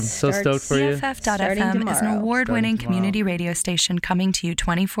So stoked for you. BFF.FM is an award-winning community radio station coming to you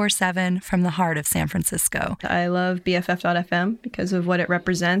 24/7 from the heart of San Francisco. I love BFF.FM because of what it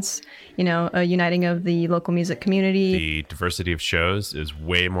represents, you know, a uniting of the local music community. The diversity of shows is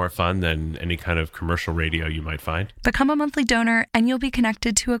way more fun than any kind of commercial radio you might find. Become a monthly donor and you'll be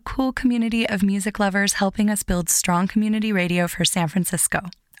connected to a cool community of music lovers helping us build strong community radio for San Francisco.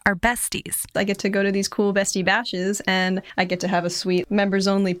 Our besties. I get to go to these cool bestie bashes and I get to have a sweet members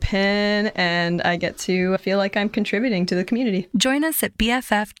only pin and I get to feel like I'm contributing to the community. Join us at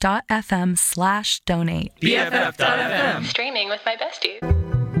bff.fm/donate. BFF.fm. Streaming with my besties.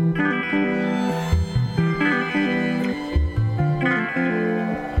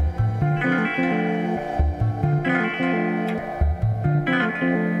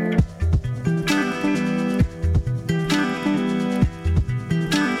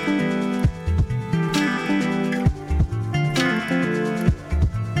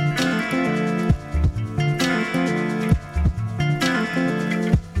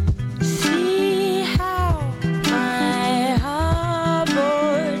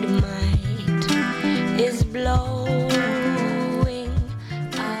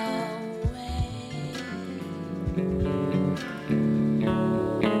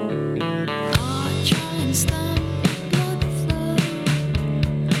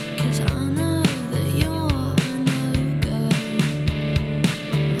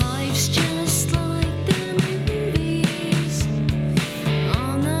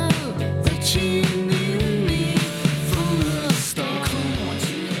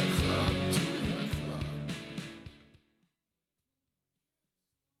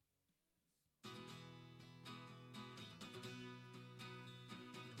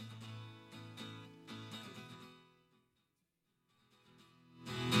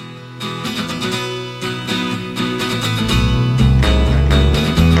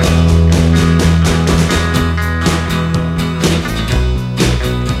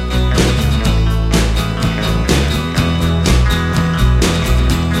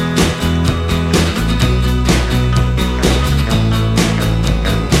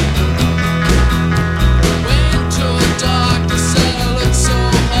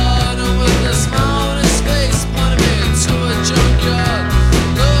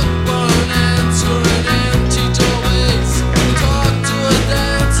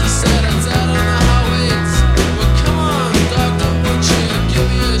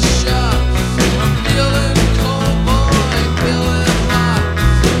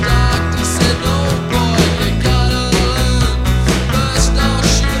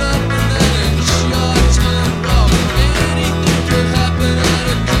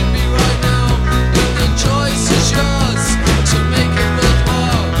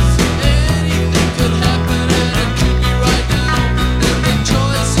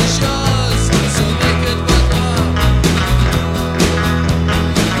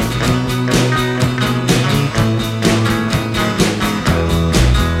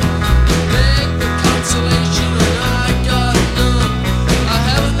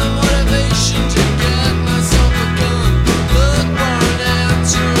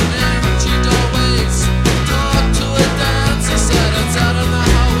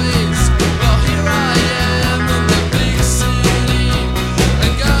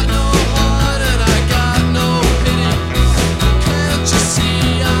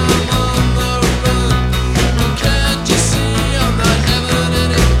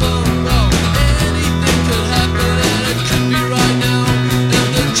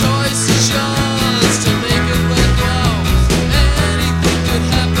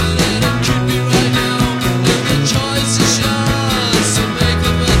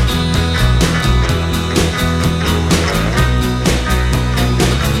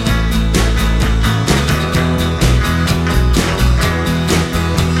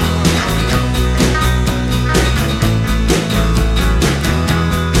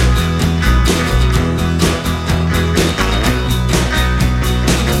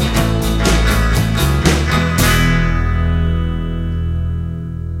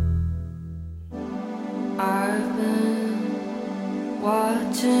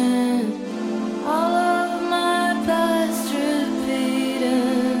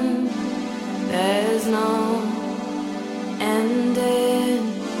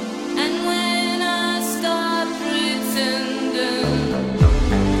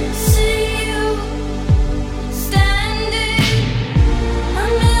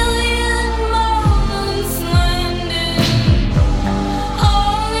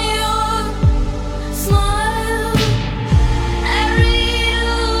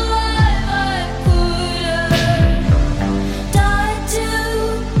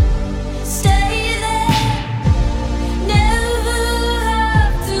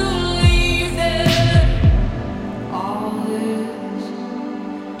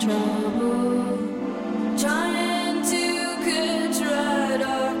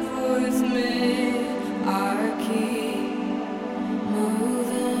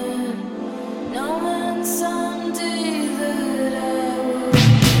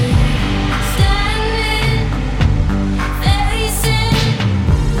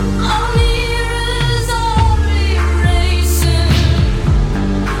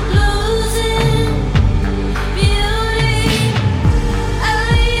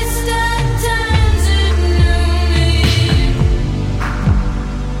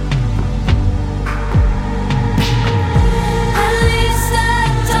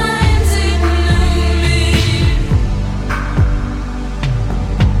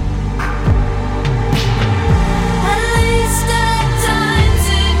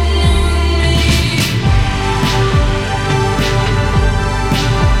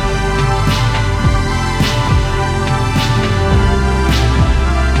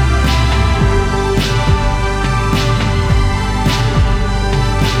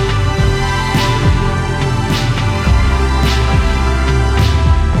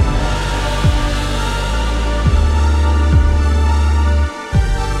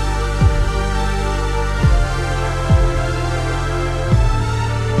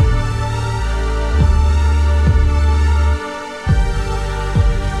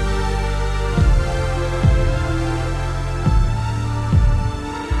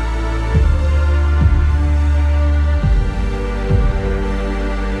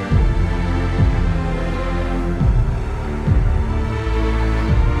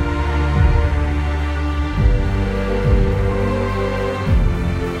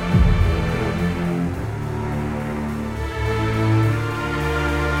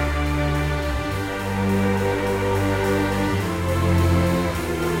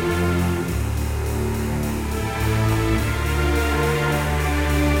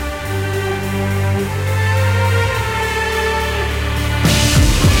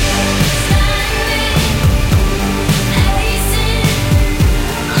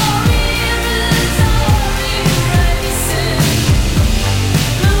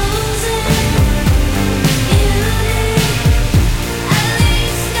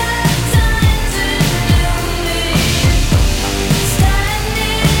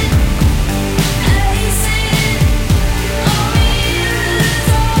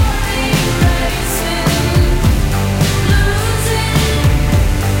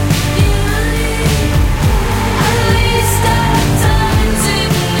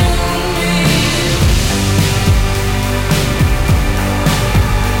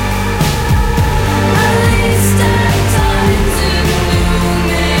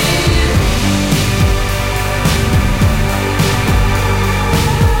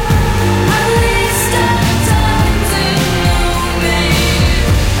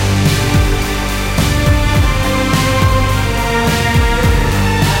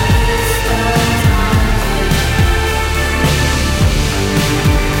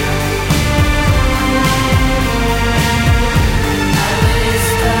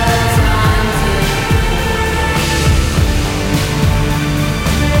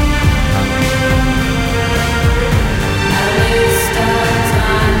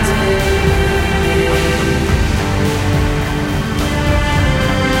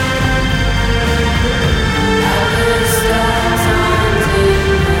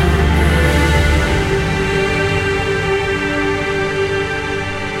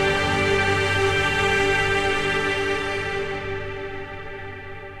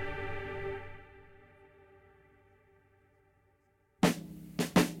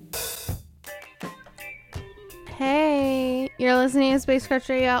 You're listening to Space Crush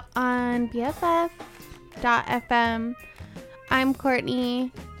Radio on BFF.FM. I'm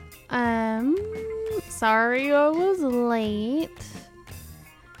Courtney. Sorry I was late.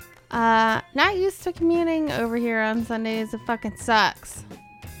 Not used to commuting over here on Sundays. It fucking sucks.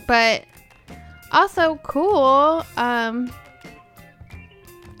 But also cool.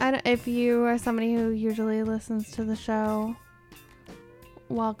 If you are somebody who usually listens to the show,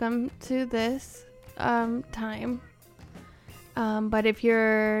 welcome to this time. But if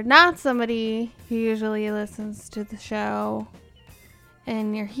you're not somebody who usually listens to the show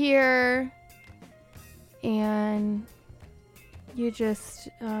and you're here and you just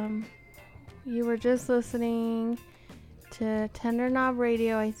you were just listening to Tender Knob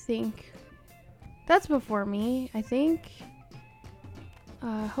Radio, I think that's before me. I think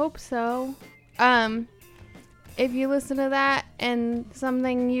hope so. If you listen to that and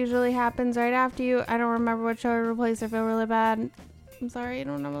something usually happens right after you, I don't remember what show I replaced. I feel really bad. I'm sorry, I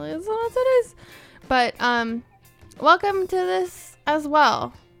don't normally listen to this. But welcome to this as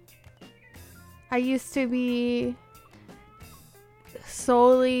well. I used to be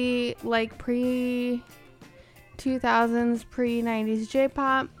solely like pre-2000s, pre-90s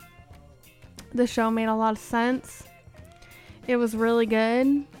J-pop. The show made a lot of sense. It was really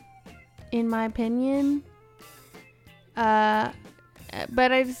good, in my opinion.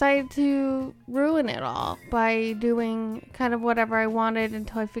 But I decided to ruin it all by doing kind of whatever I wanted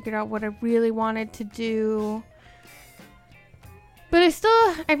until I figured out what I really wanted to do. But I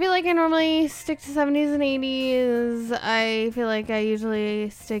feel like I normally stick to 70s and 80s. I feel like I usually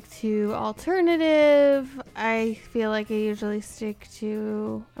stick to alternative. I feel like I usually stick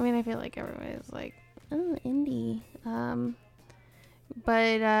to, I feel like everybody's like, oh, indie.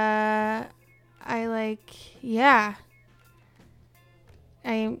 But I like, yeah.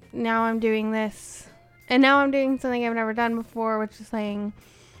 Now I'm doing this, and now I'm doing something I've never done before, which is playing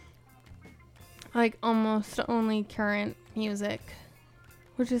like almost only current music,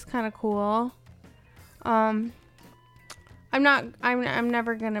 which is kind of cool. I'm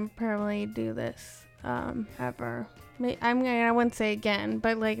never gonna probably do this ever. I wouldn't say again,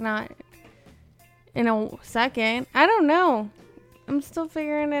 but like not in a second. I don't know. I'm still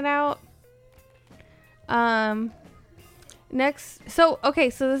figuring it out. So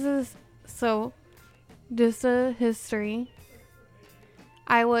this is just a history.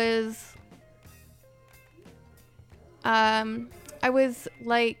 I was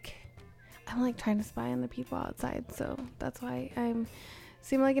like, I'm like trying to spy on the people outside, so that's why I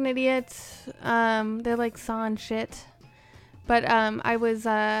seem like an idiot. They're like sawing shit, but I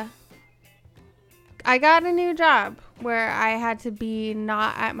got a new job where I had to be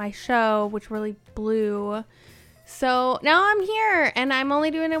not at my show, which really blew. So now I'm here, and I'm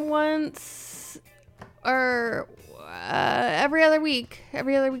only doing it once or every other week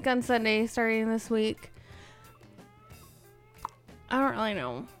on Sunday, starting this week. I don't really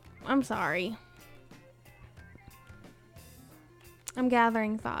know. I'm sorry. I'm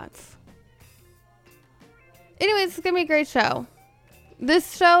gathering thoughts. Anyways, it's gonna be a great show.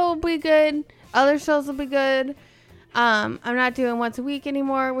 This show will be good. Other shows will be good. I'm not doing once a week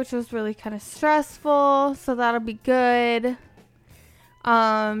anymore, which was really kind of stressful, so that'll be good.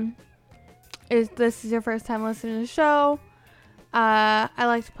 If this is your first time listening to the show, I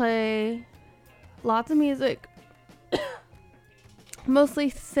like to play lots of music.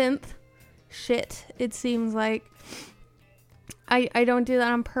 Mostly synth shit, it seems like. I don't do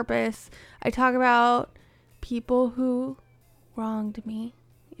that on purpose. I talk about people who wronged me.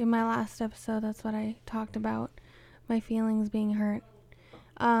 In my last episode, that's what I talked about. My feelings being hurt.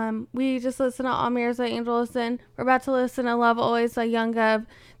 We just listened to All Mirrors by Angel Listen. We're about to listen to Love Always by Young Gov.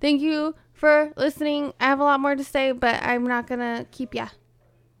 Thank you for listening. I have a lot more to say, but I'm not gonna keep ya.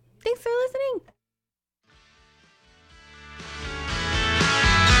 Thanks for listening.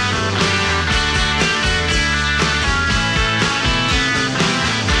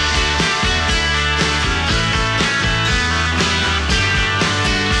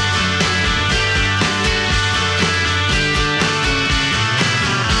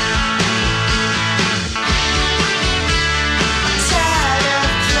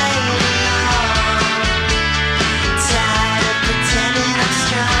 Tired of pretending I'm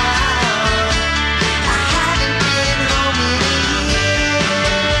strong.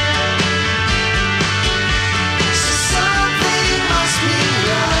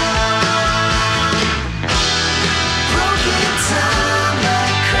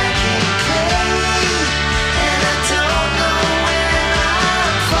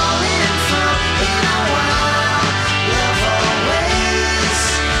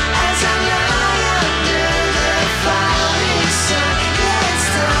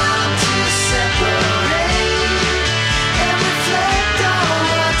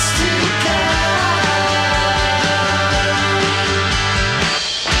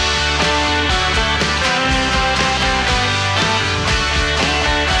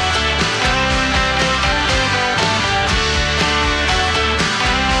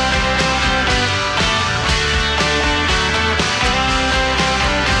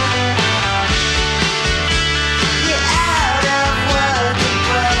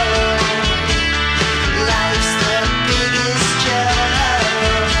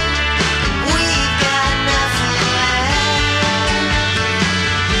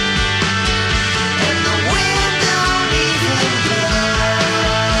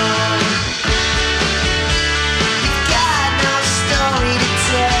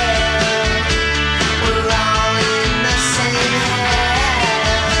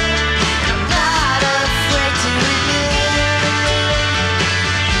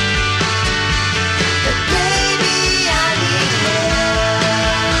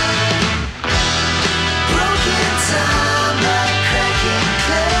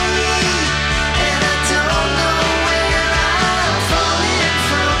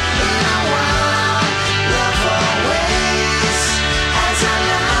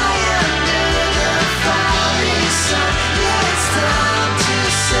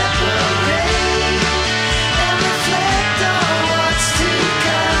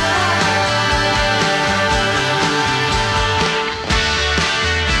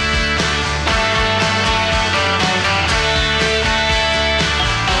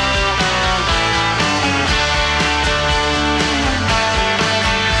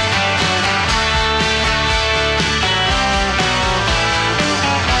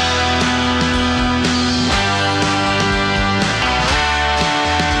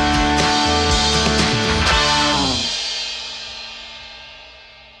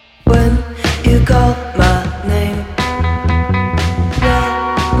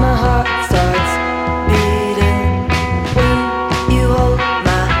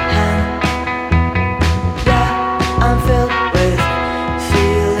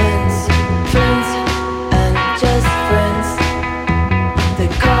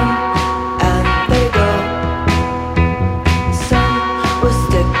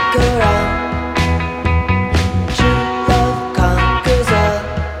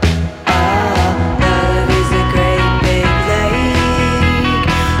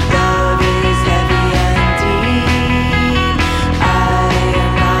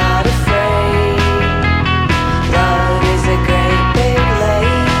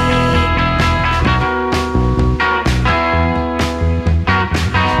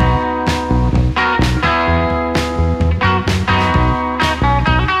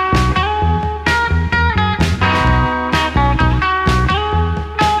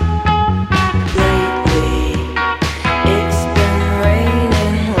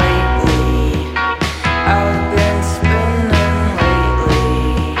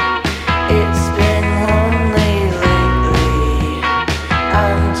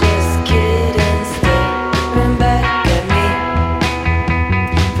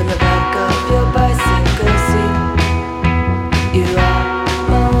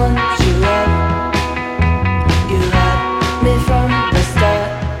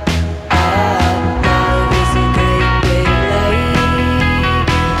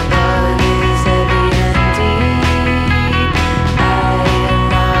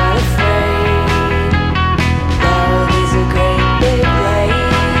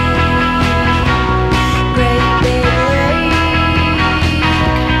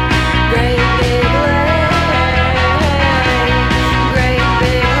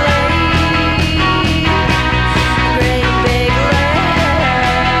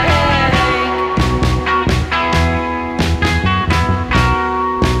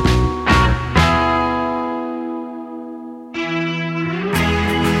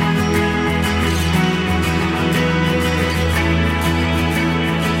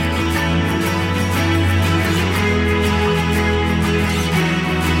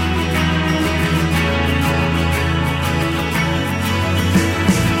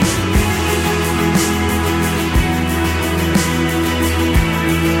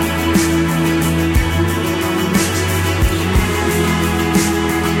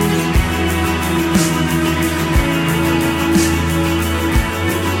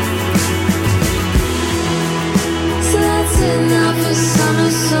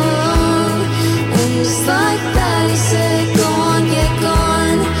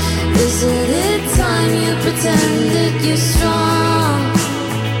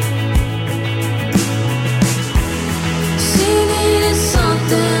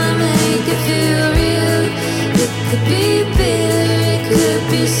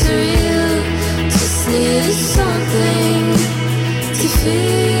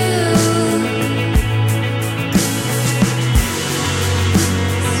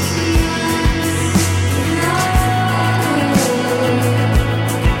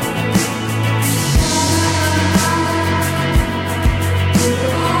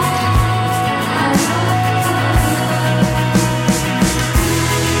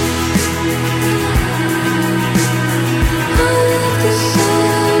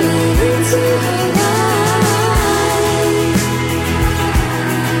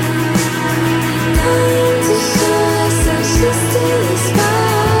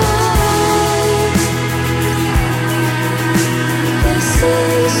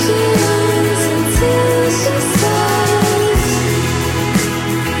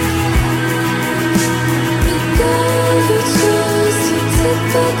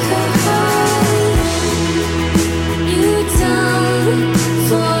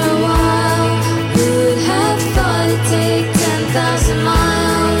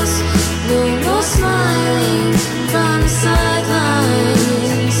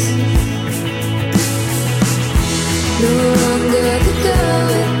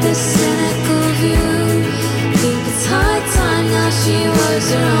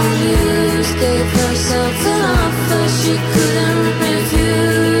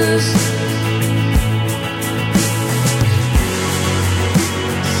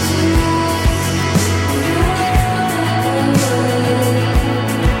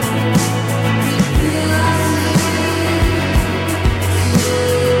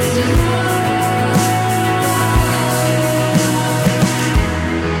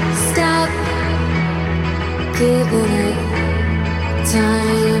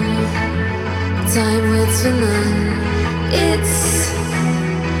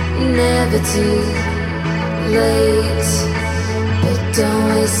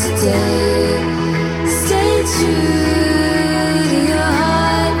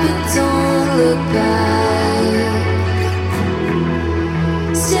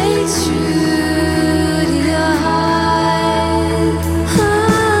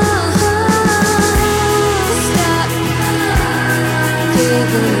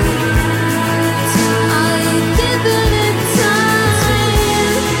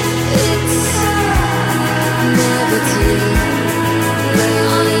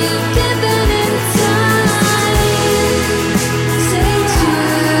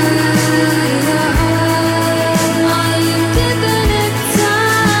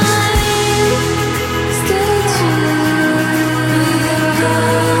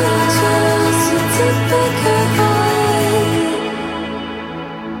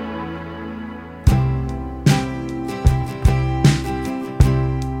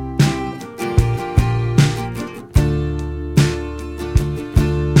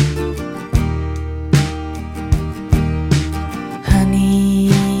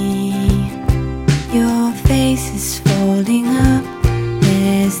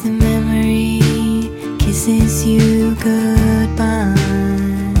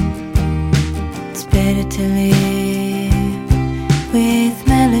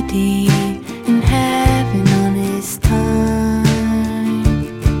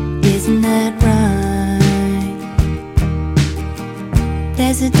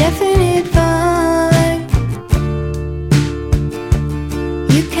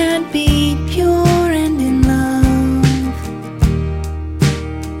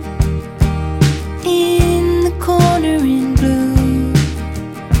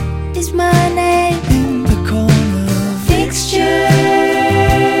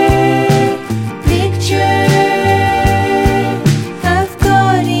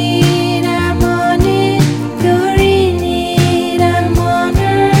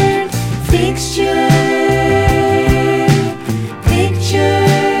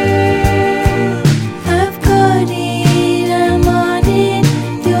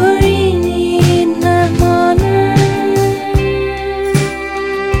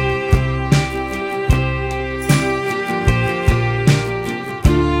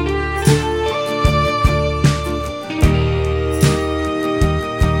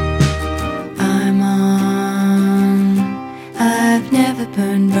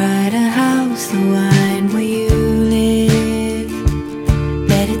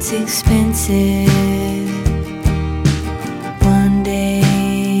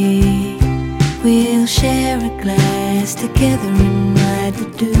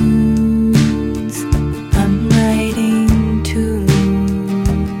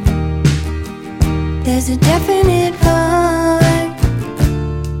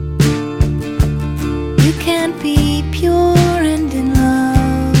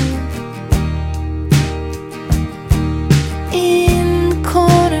 In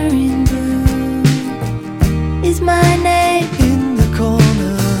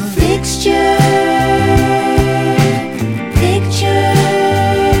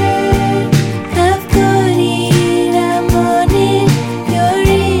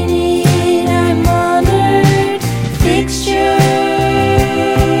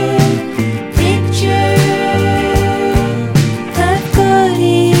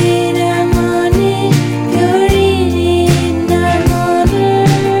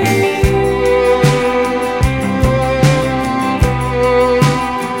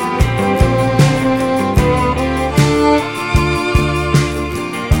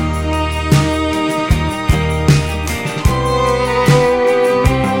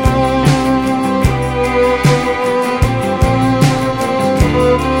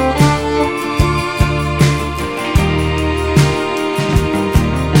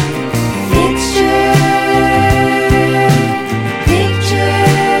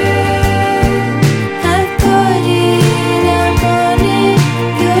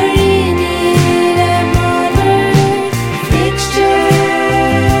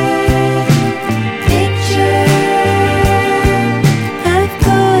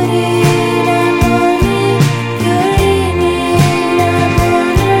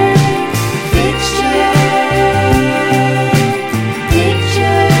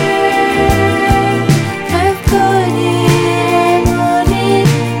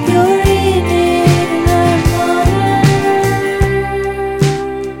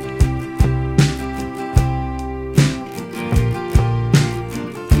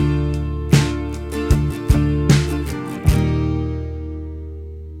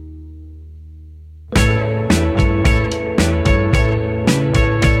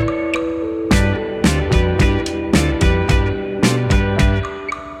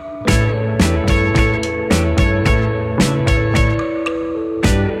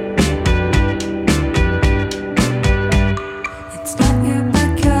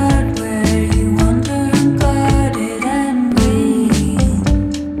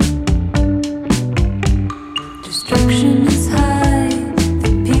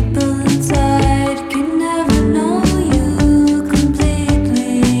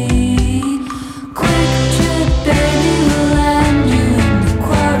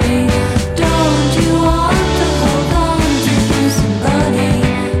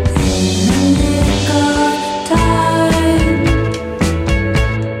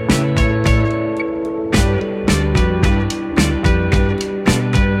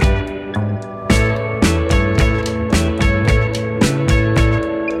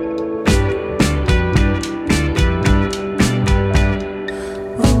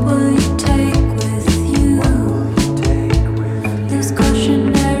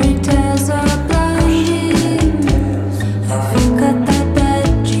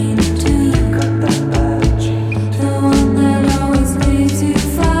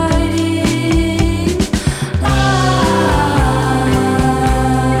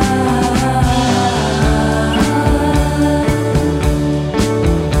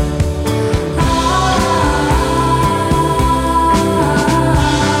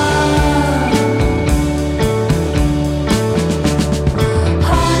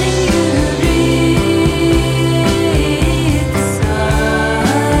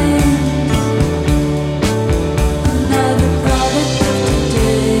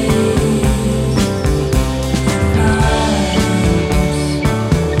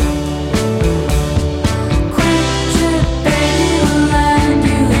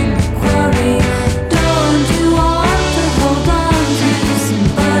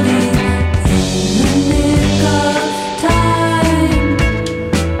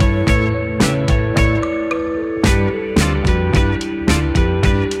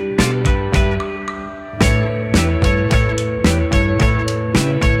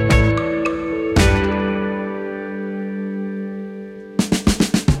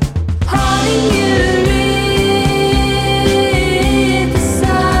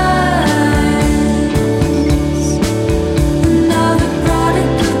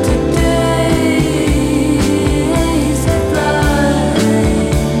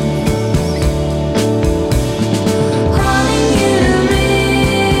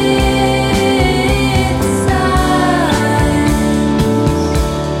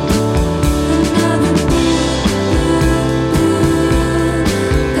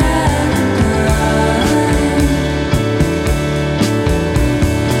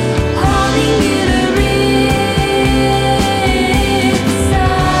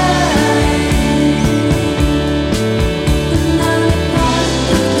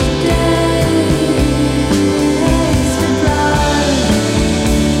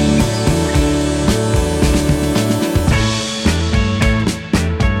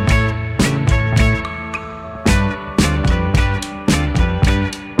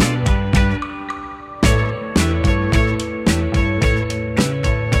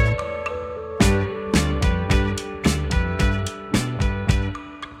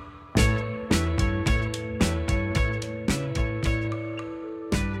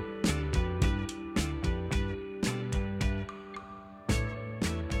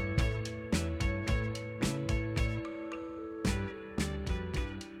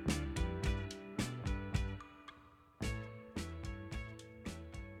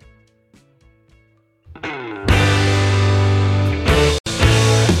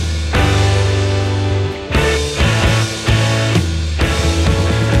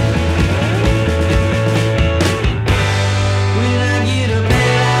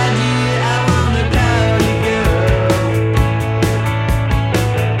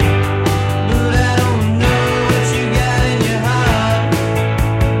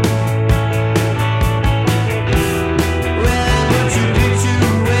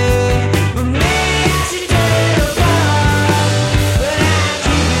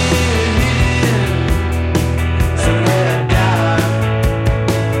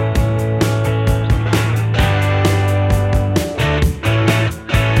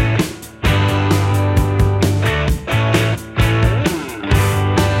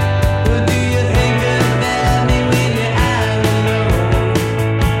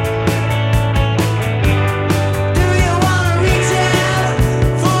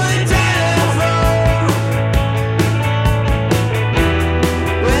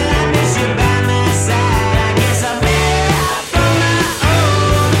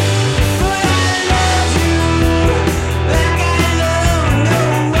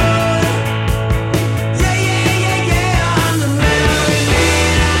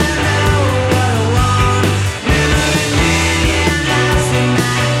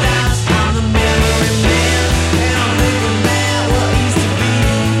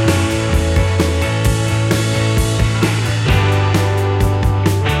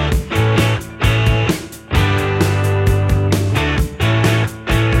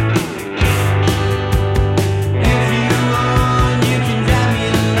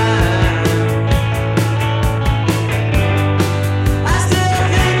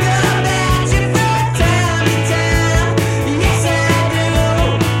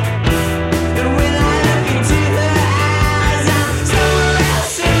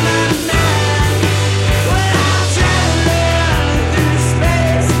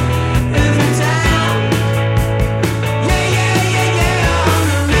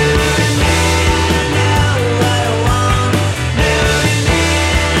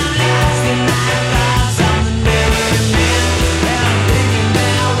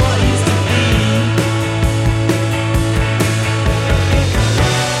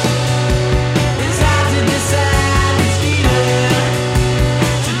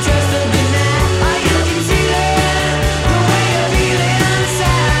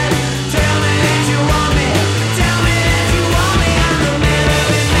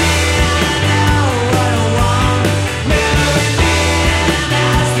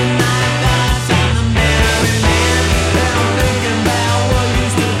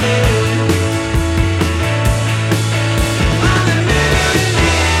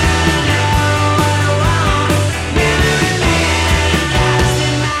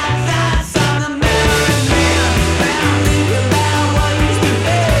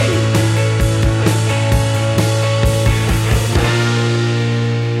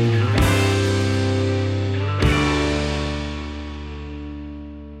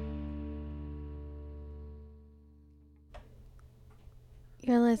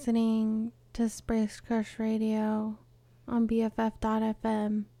You're listening to Space Crush Radio on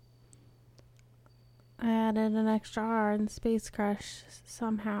BFF.FM. I added an extra R in Space Crush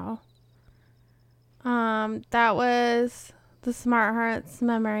somehow. That was the Smart Hearts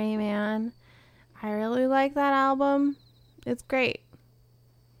Memory Man. I really like that album. It's great.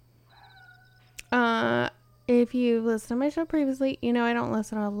 If you've listened to my show previously, you know I don't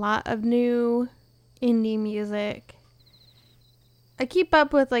listen to a lot of new indie music. I keep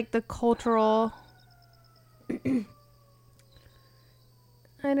up with like the cultural I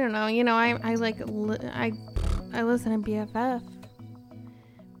don't know, you know, I listen to BFF,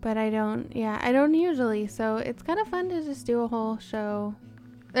 but I don't usually, so it's kind of fun to just do a whole show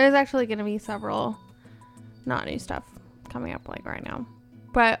There's actually going to be several not new stuff coming up like right now.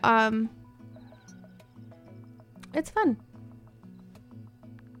 But it's fun.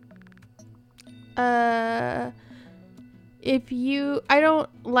 I don't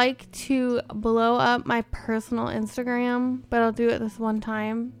like to blow up my personal Instagram, but I'll do it this one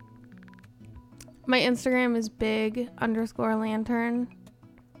time. My Instagram is big_lantern.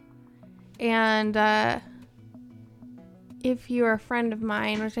 And if you're a friend of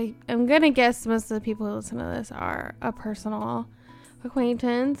mine, which I'm going to guess most of the people who listen to this are a personal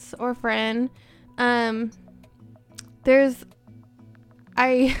acquaintance or friend, my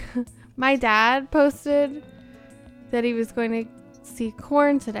dad posted that he was going to see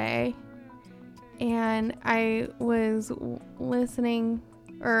Korn today, and I was listening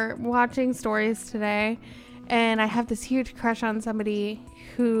or watching stories today, and I have this huge crush on somebody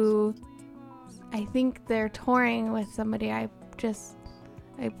who I think they're touring with somebody I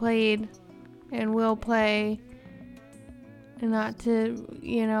played and will play, and not to,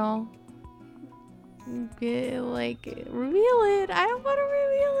 reveal it. I don't want to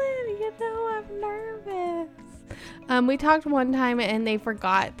reveal it. I'm nervous. We talked one time and they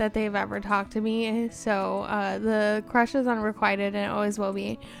forgot that they've ever talked to me. So the crush is unrequited and it always will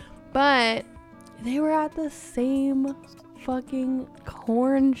be. But they were at the same fucking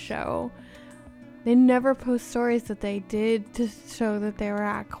Korn show. They never post stories that they did to show that they were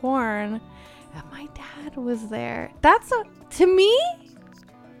at Korn. And my dad was there. To me,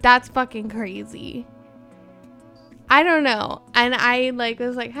 that's fucking crazy. I don't know. And I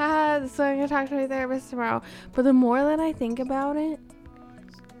was like, haha, this is what I'm going to talk to my therapist tomorrow. But the more that I think about it,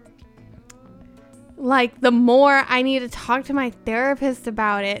 the more I need to talk to my therapist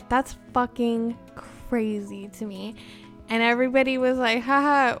about it. That's fucking crazy to me. And everybody was like,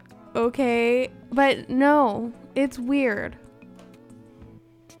 haha, okay. But no, it's weird.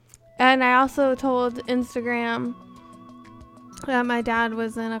 And I also told Instagram that my dad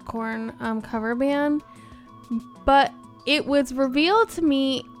was in a Korn cover band. But it was revealed to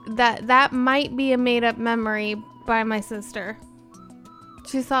me that might be a made-up memory by my sister.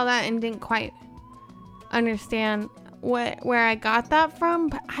 She saw that and didn't quite understand where I got that from.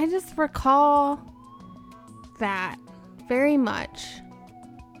 But I just recall that very much.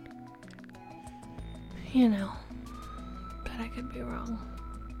 But I could be wrong.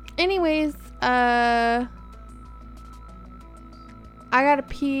 Anyways, I gotta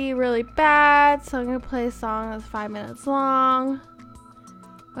pee really bad, so I'm gonna play a song that's 5 minutes long.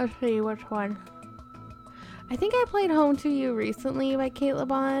 Let's see which one. I think I played Home to You recently by Kate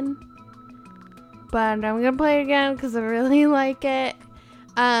LeBon, but I'm gonna play it again because I really like it.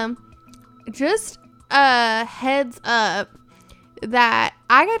 Just a heads up that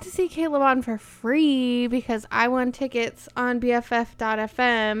I got to see Kate LeBon for free because I won tickets on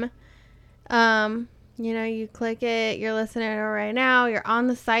BFF.fm. You click it, you're listening to it right now, you're on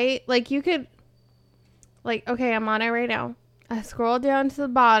the site. You could, okay, I'm on it right now. I scroll down to the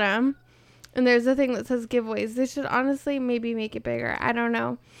bottom, and there's a thing that says giveaways. They should honestly maybe make it bigger. I don't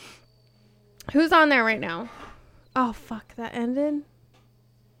know. Who's on there right now? Oh, fuck, that ended?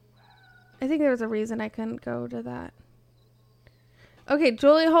 I think there was a reason I couldn't go to that. Okay,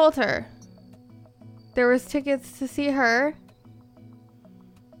 Julie Holter. There was tickets to see her.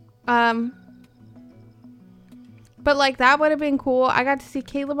 But that would have been cool. I got to see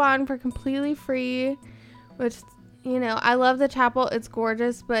Kate LeBon for completely free, which, I love the chapel. It's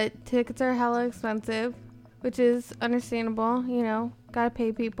gorgeous, but tickets are hella expensive, which is understandable. Gotta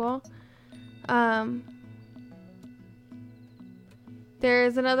pay people.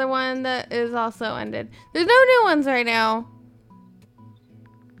 There's another one that is also ended. There's no new ones right now,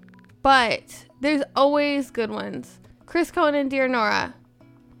 but there's always good ones. Chris Cohen, Dear Nora.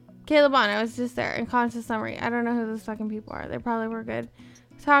 Kate LeBon, I was just there. In Conscious Summary. I don't know who those fucking people are. They probably were good.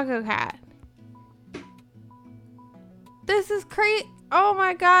 Taco Cat. This is crazy. Oh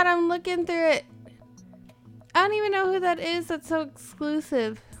my god, I'm looking through it. I don't even know who that is. That's so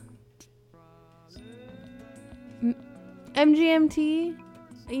exclusive. MGMT.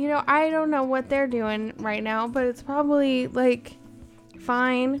 I don't know what they're doing right now, but it's probably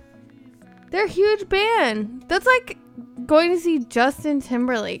fine. They're a huge band. That's going to see Justin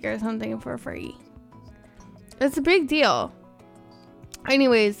Timberlake or something for free. It's a big deal.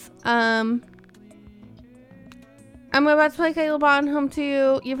 Anyways, I'm about to play Kate LeBon, Home to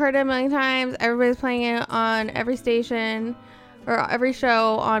You. You've heard it a million times. Everybody's playing it on every station or every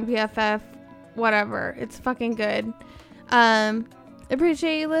show on PFF, whatever. It's fucking good.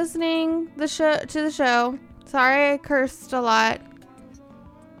 Appreciate you listening to the show. Sorry I cursed a lot.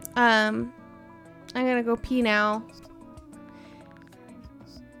 I'm gonna go pee now.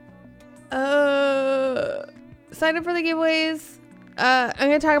 Sign up for the giveaways. I'm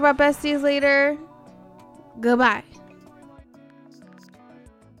going to talk about besties later. Goodbye.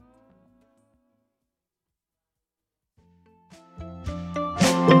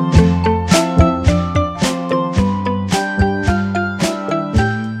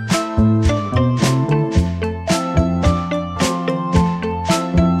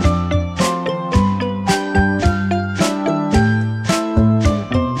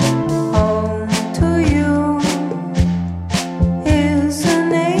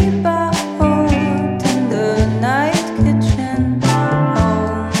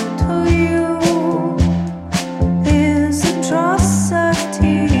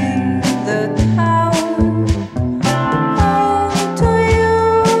 Atrocity.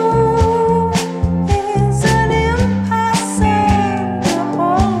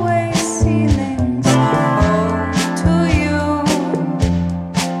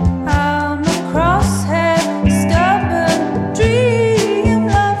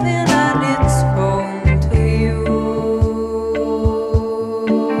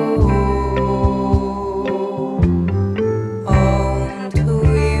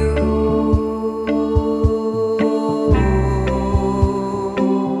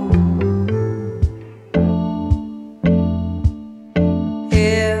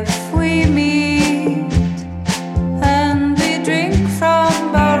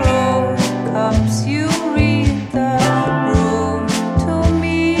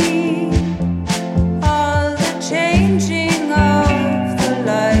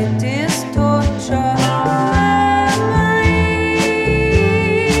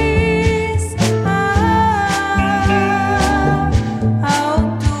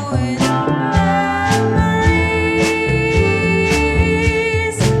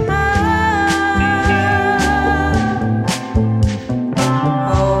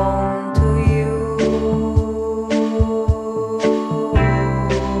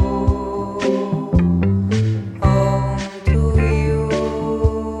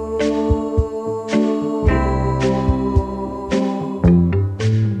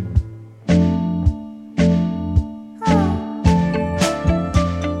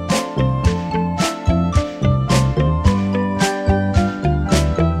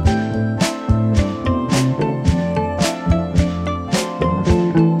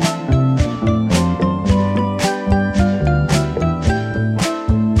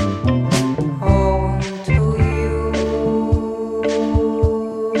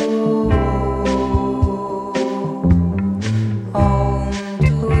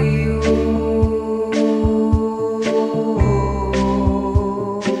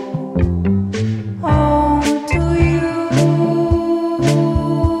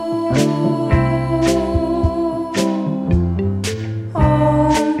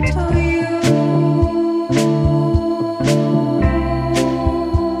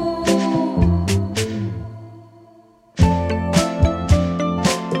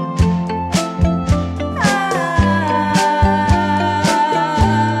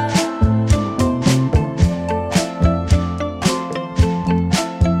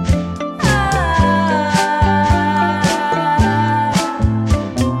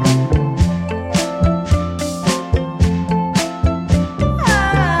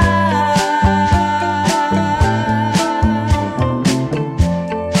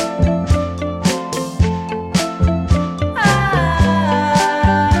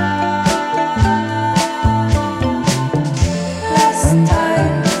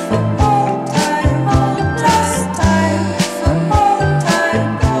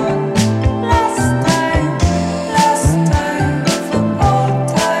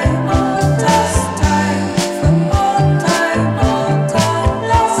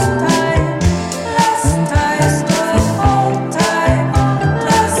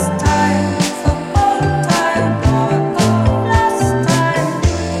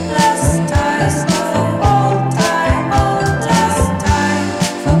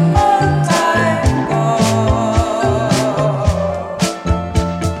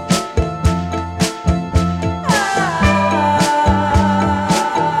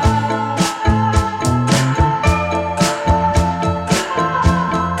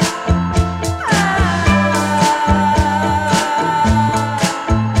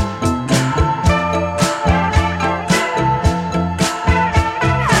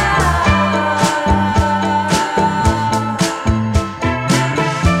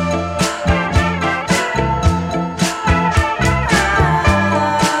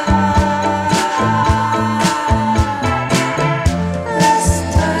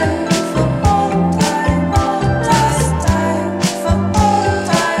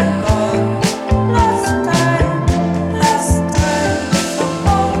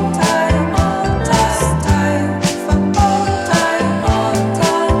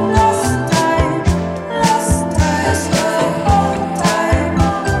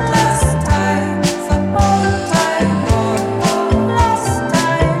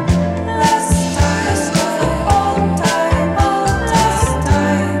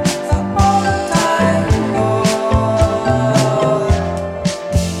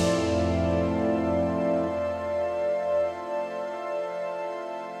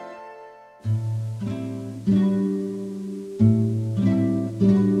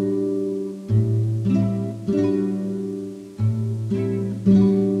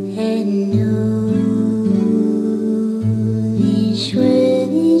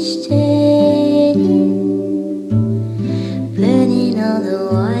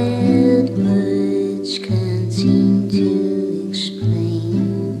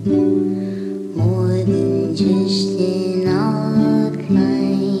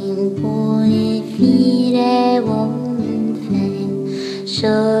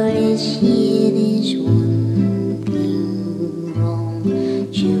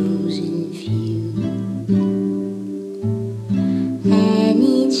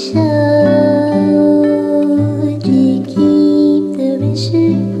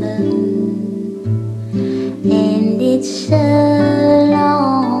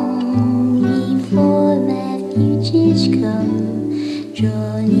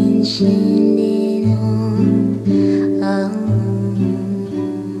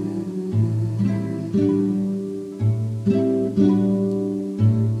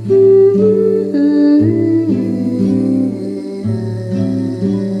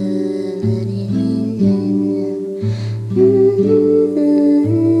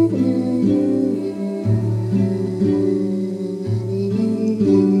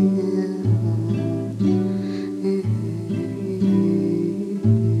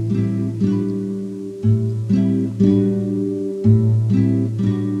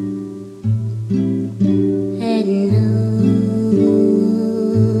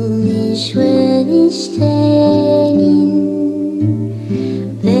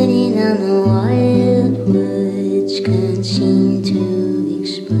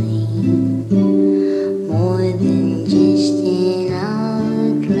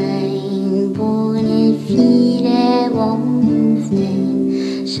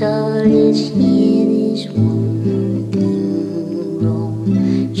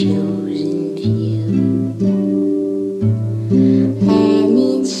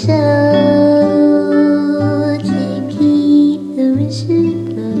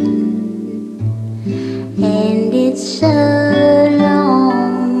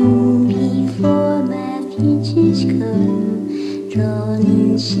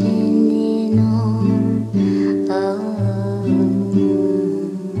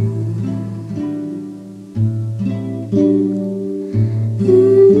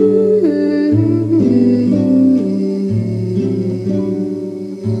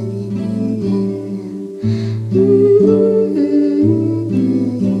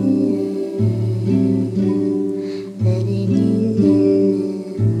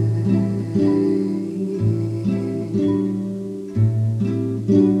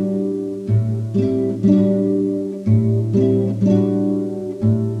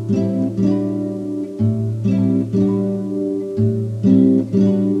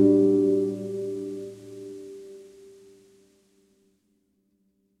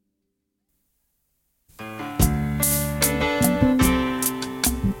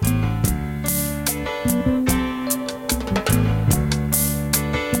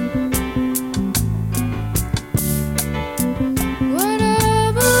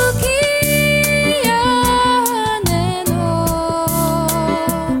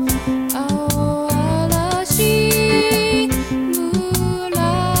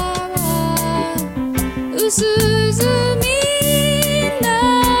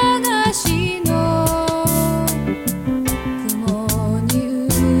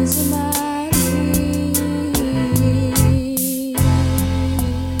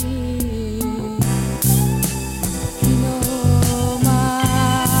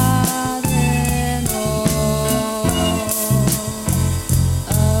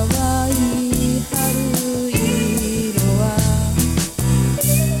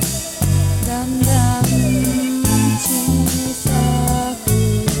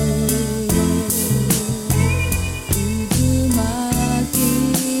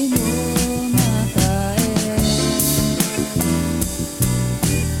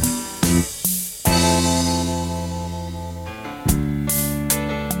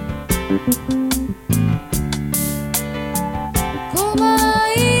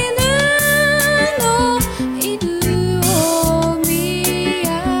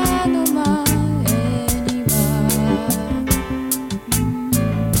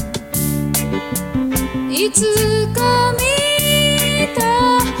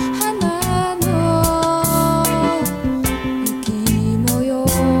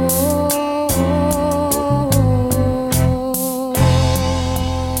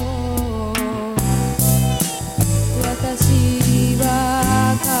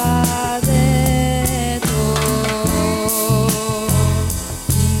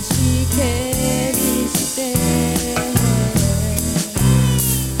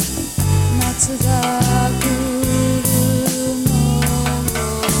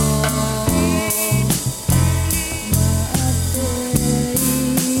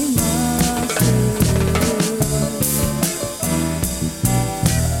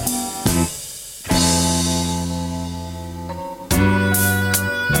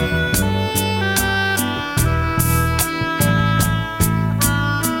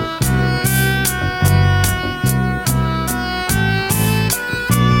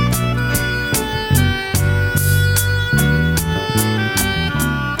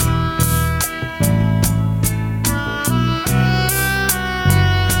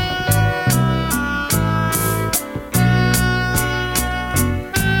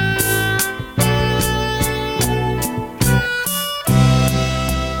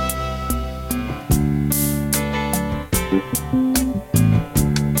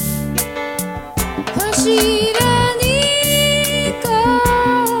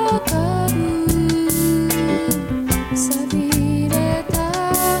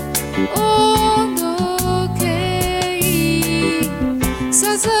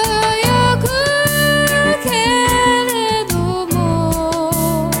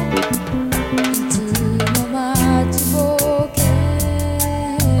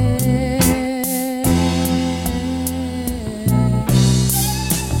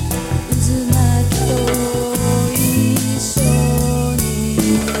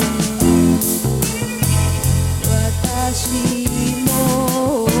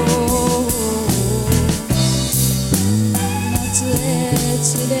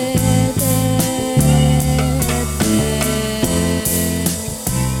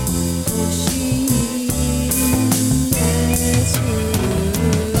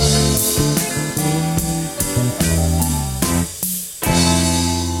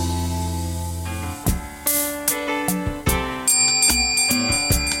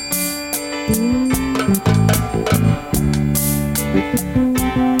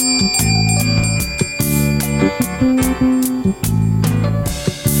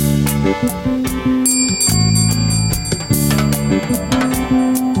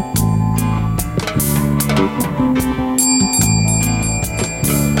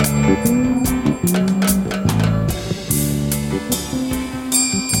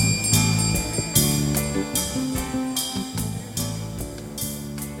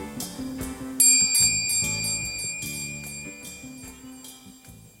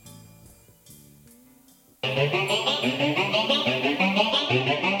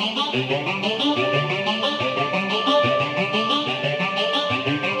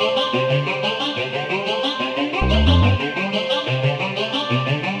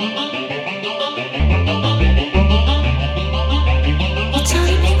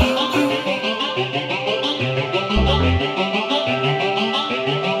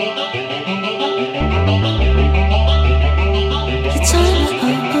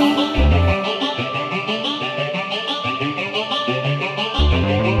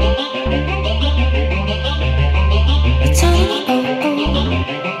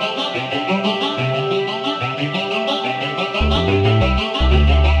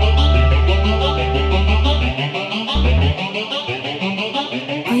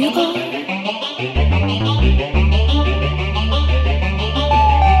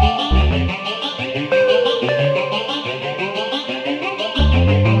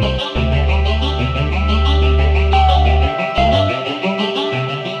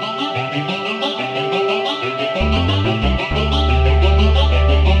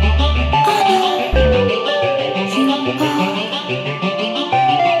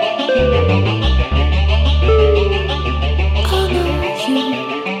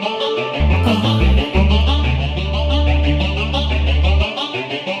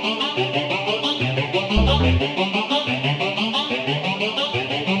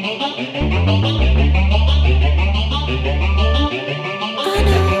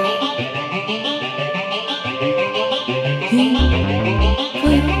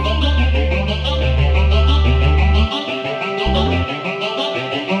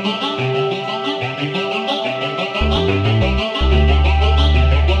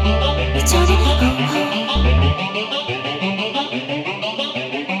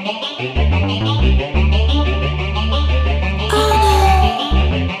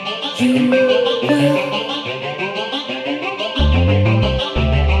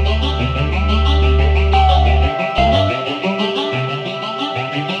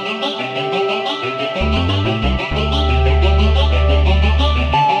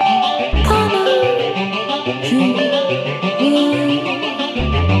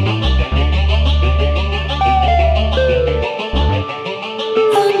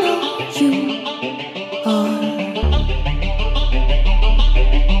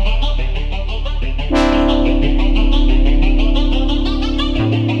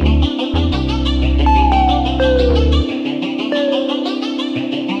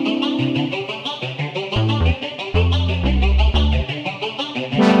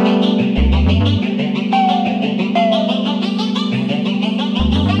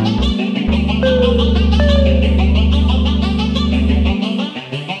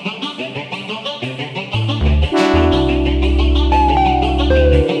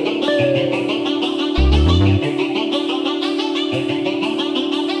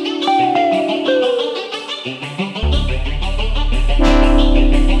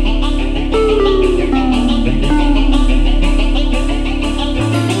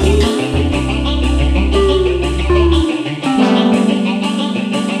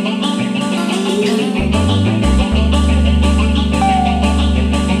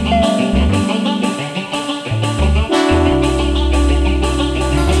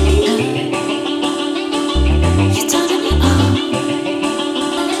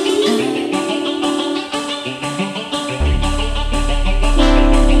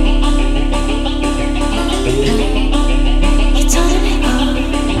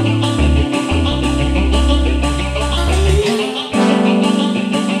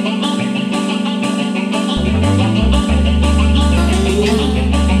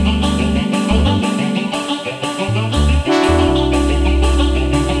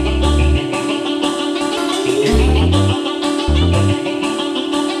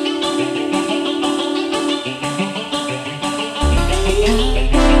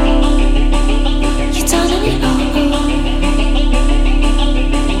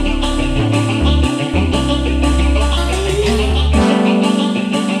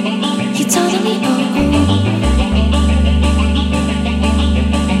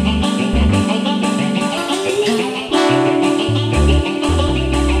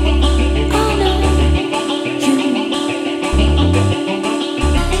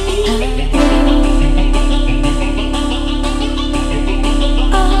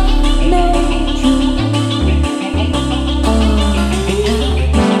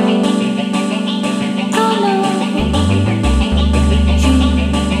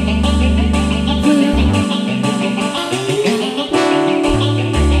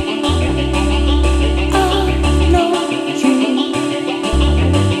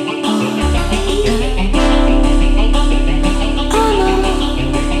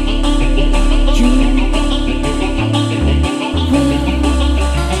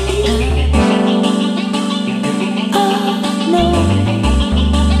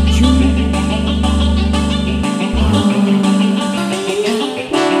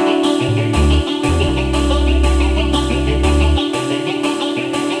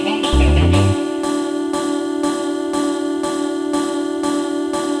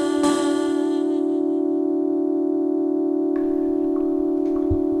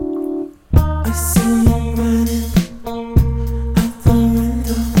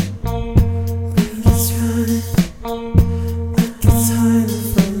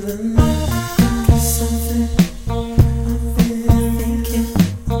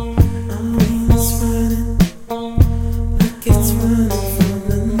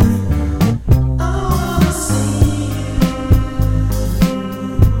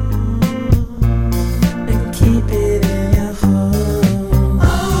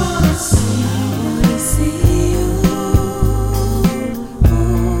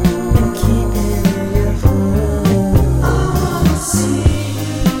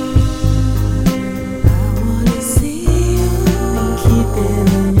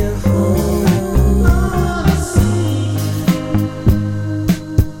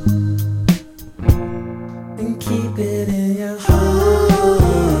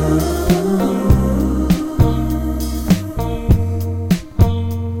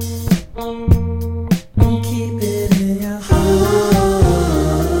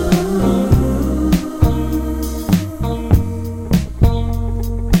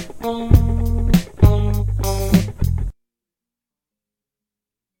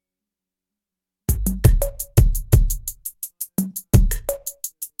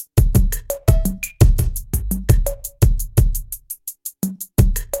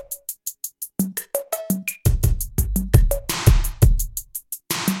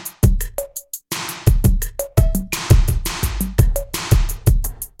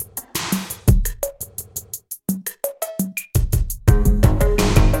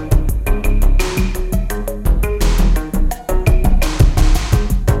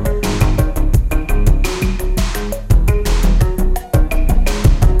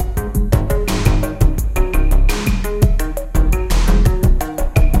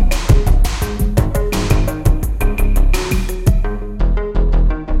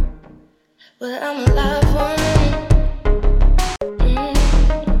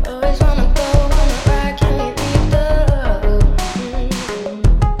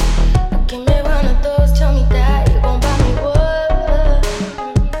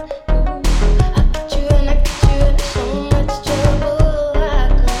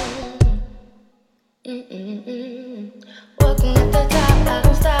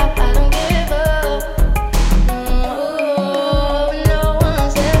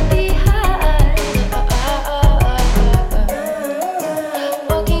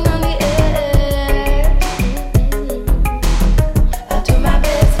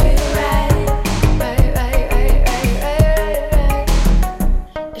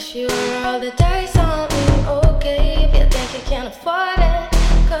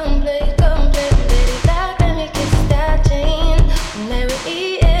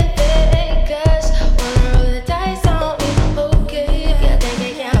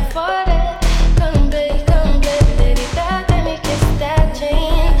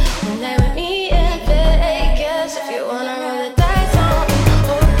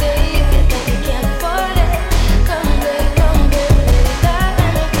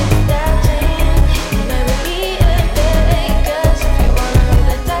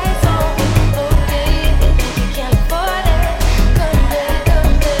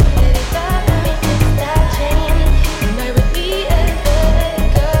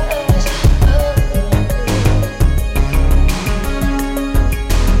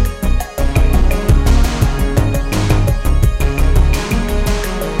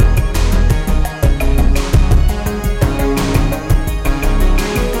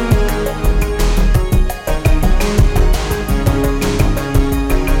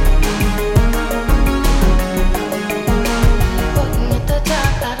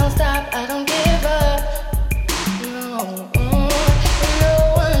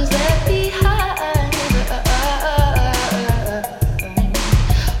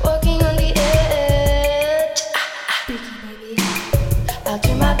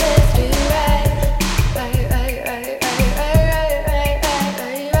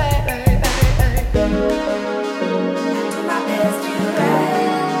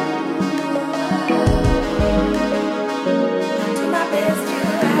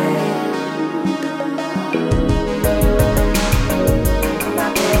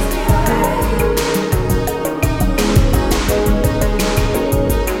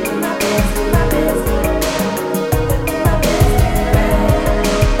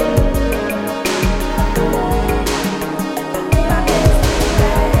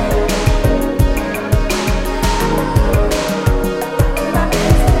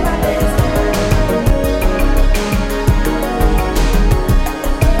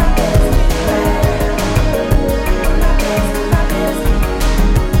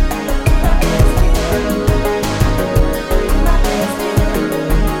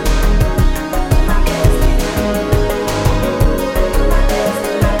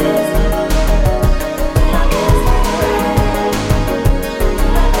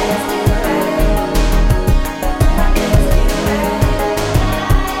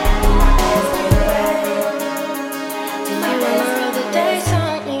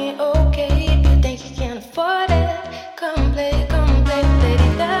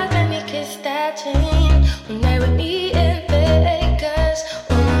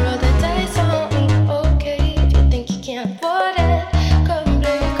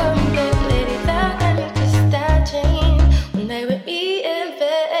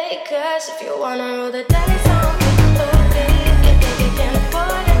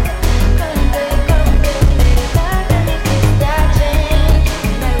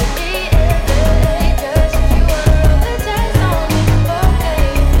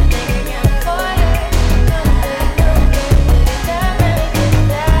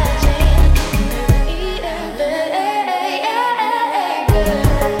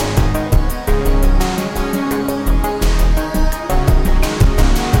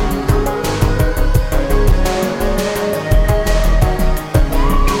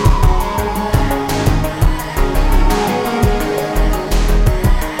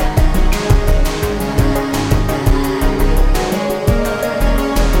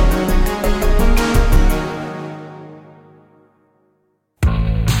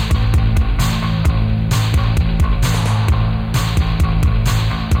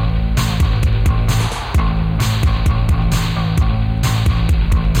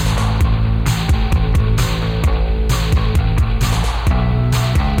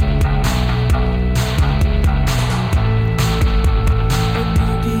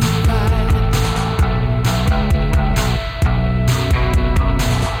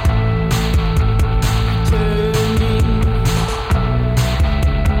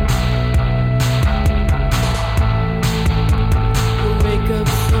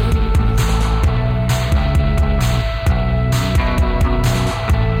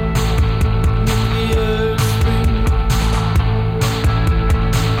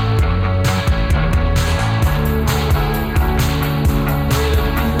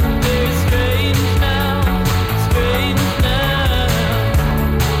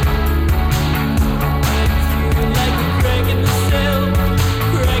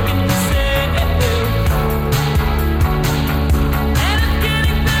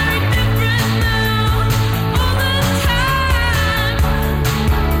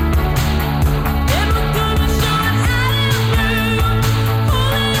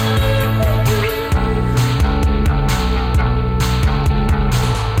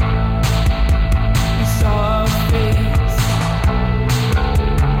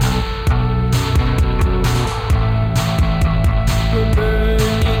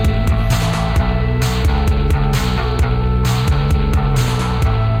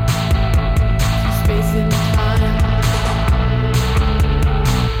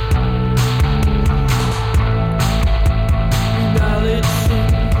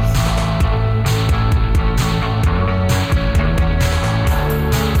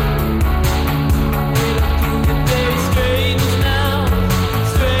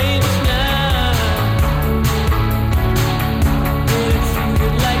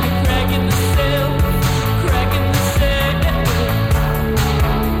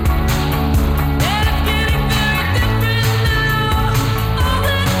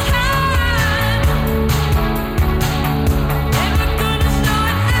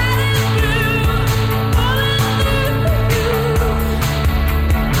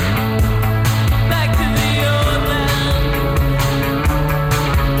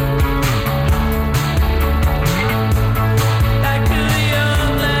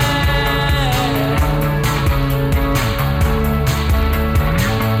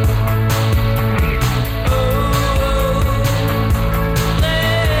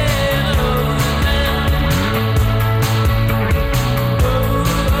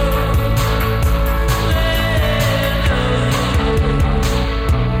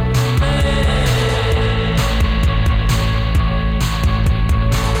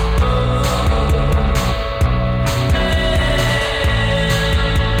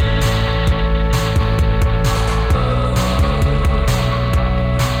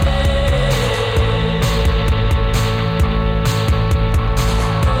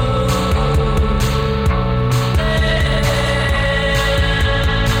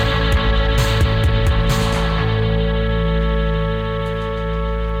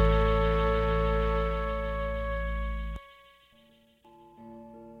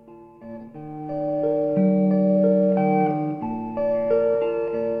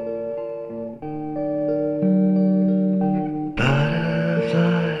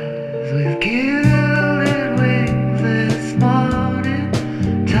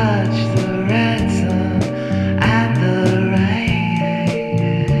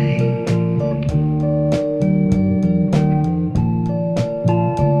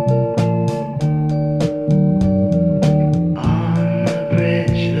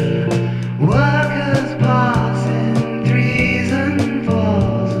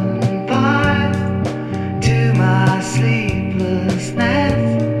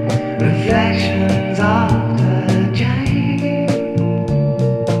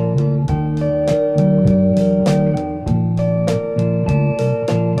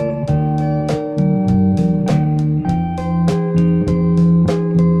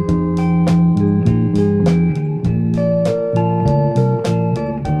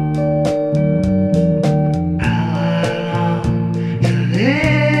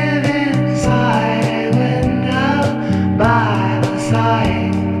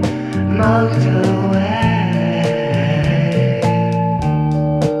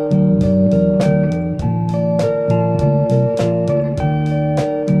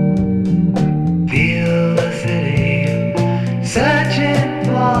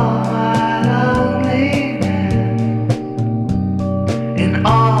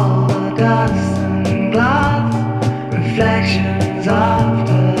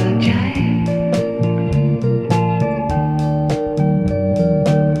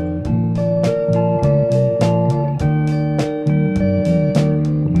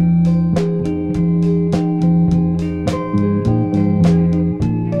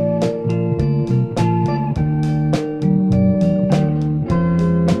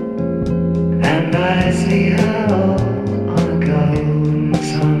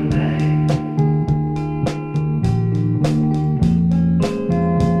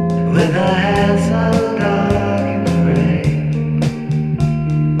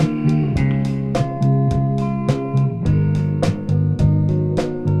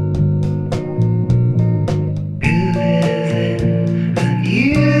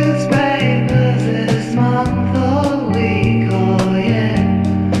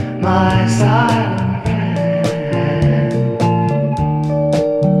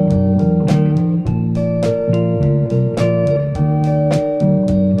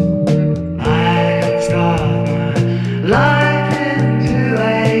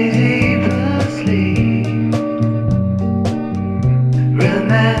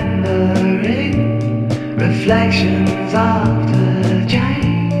 reflections of the change.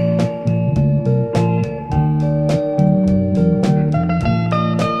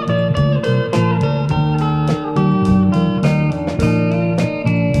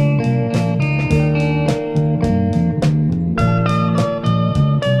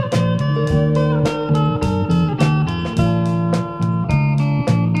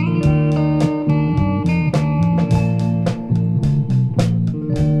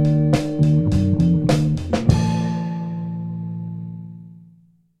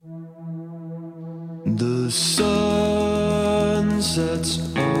 The sun sets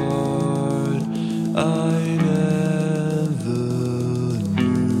hard, I never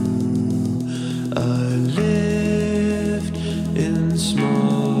knew I lived in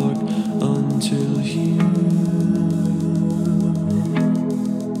smog until you.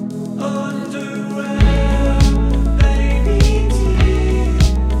 Underwear, they need tea,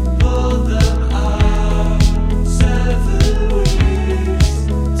 pull them out 7 weeks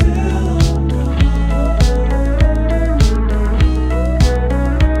till I'm gone.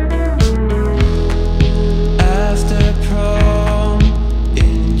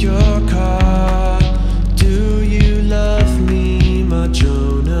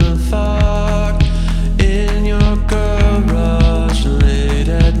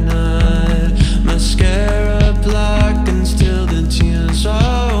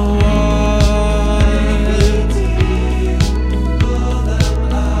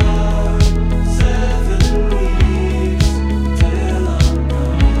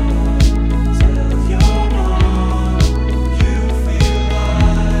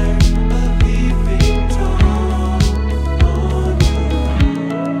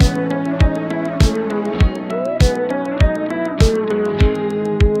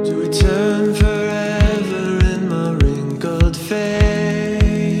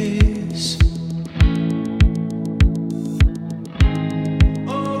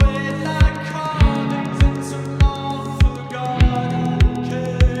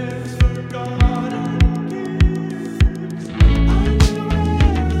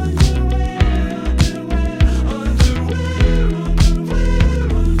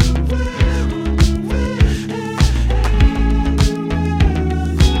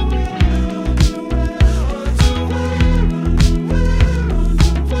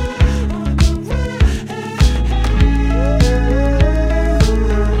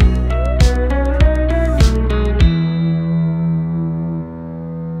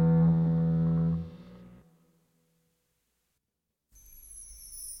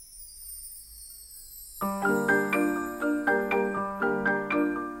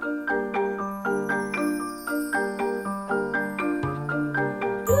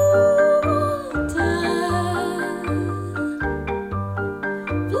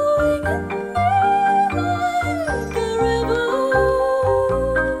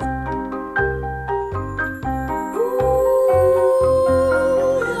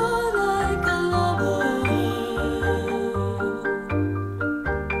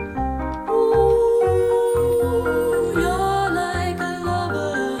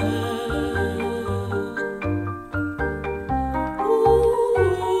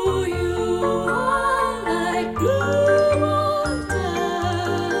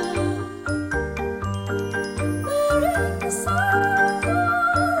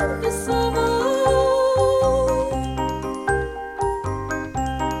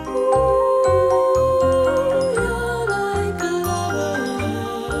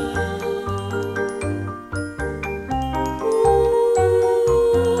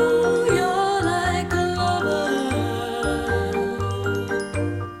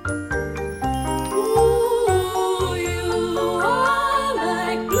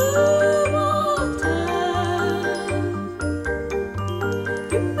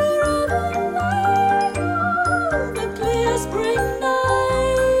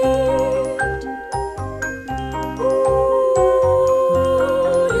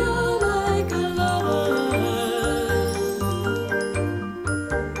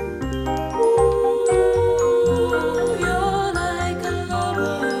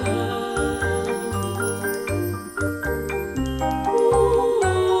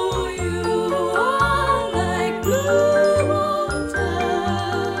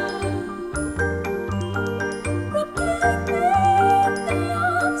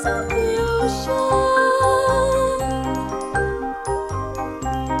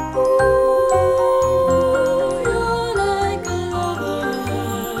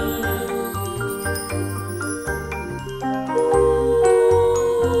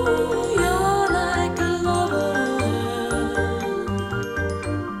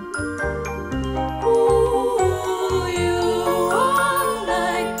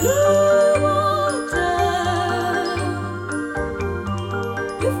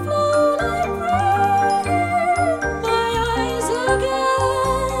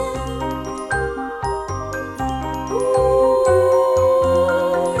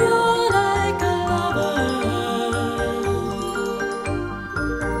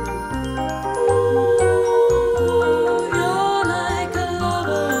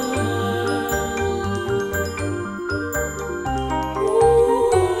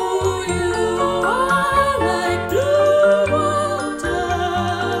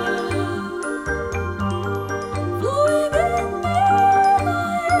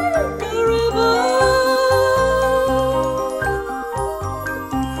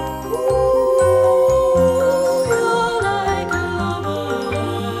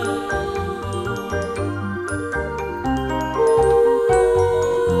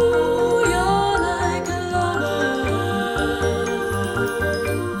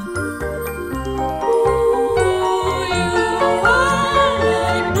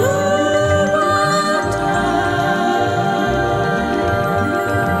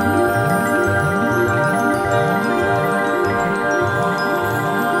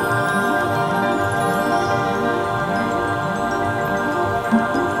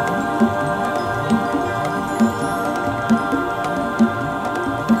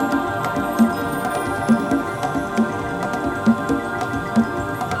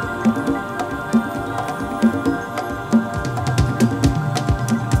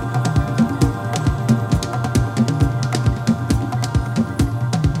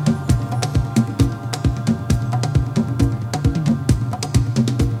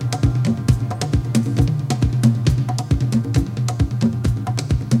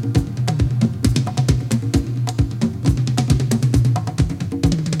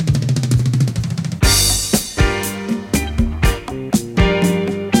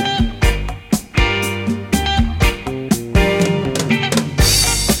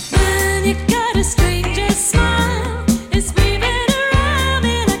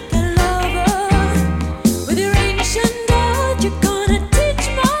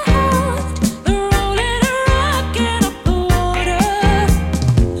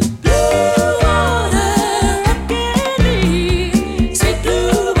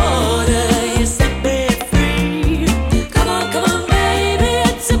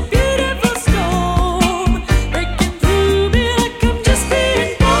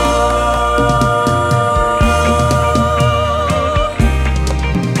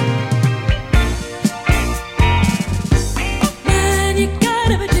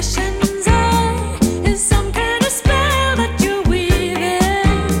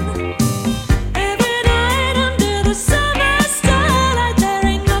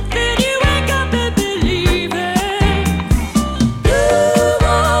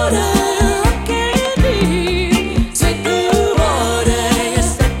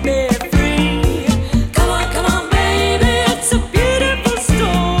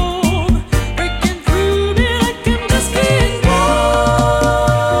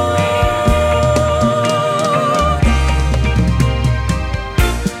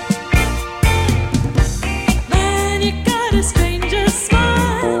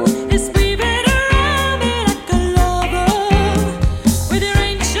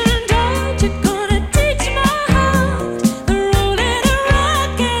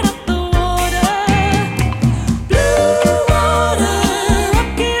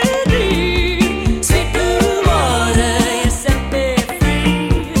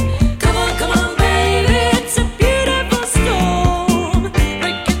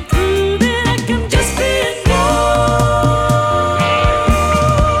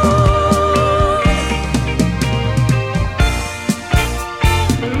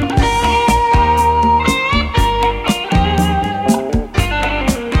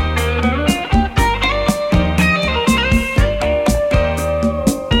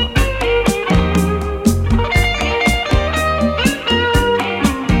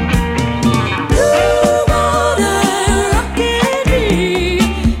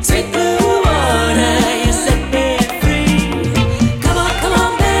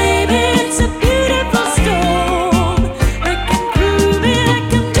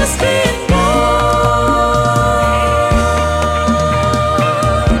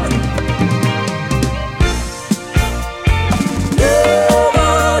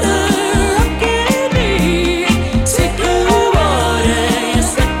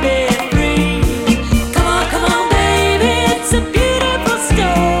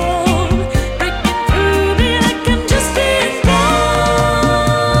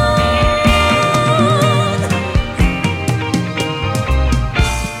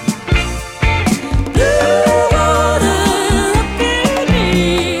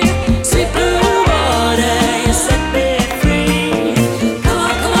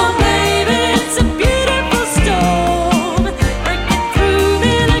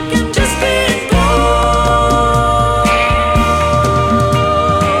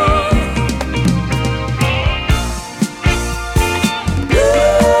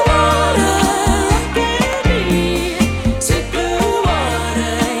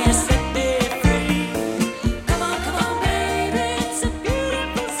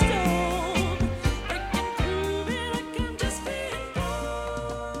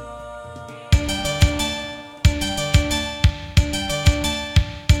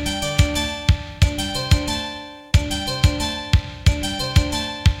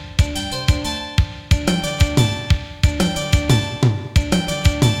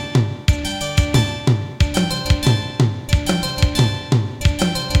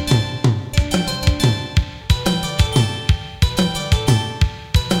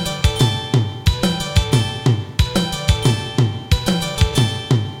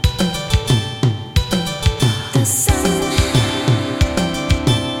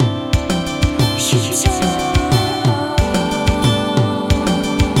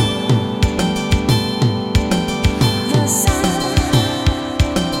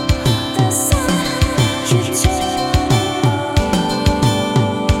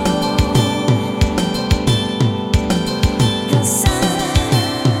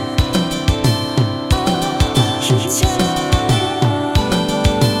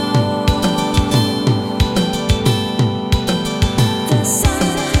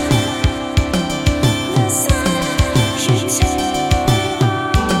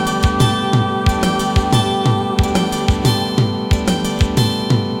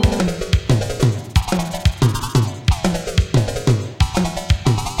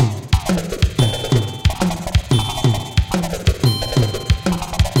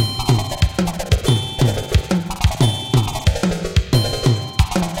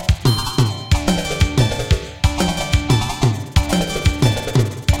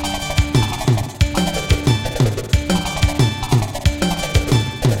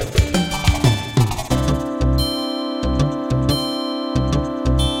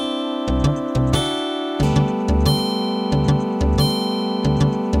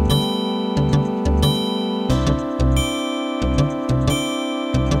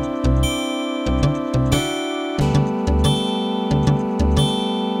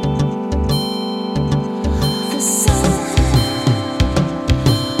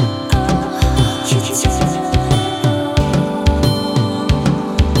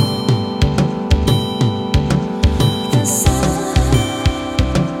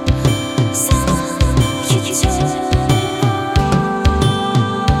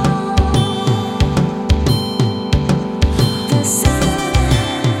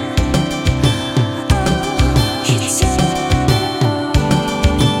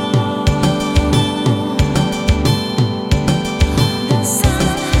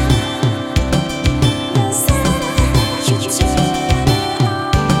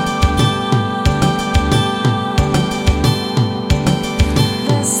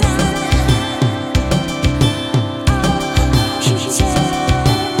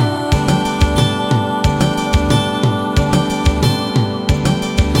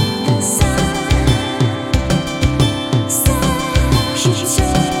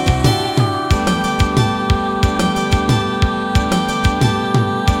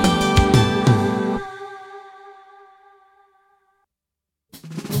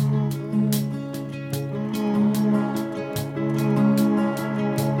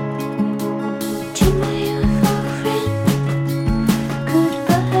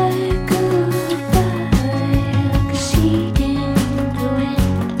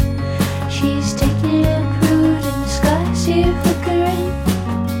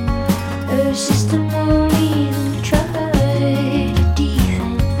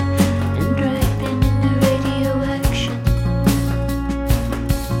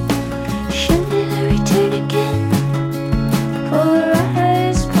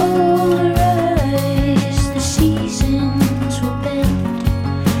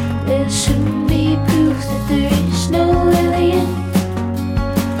 soon be proof that there is no alien,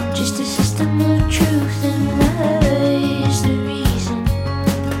 just a system of truth. And why is the reason,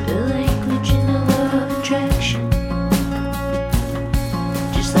 the language and the law of attraction?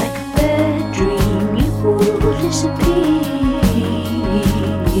 Just like a bad dream, you will disappear.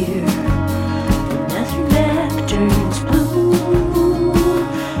 Nothing back turns blue.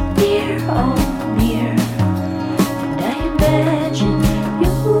 Near, oh near. And I imagine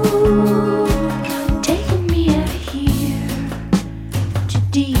you taking me out of here.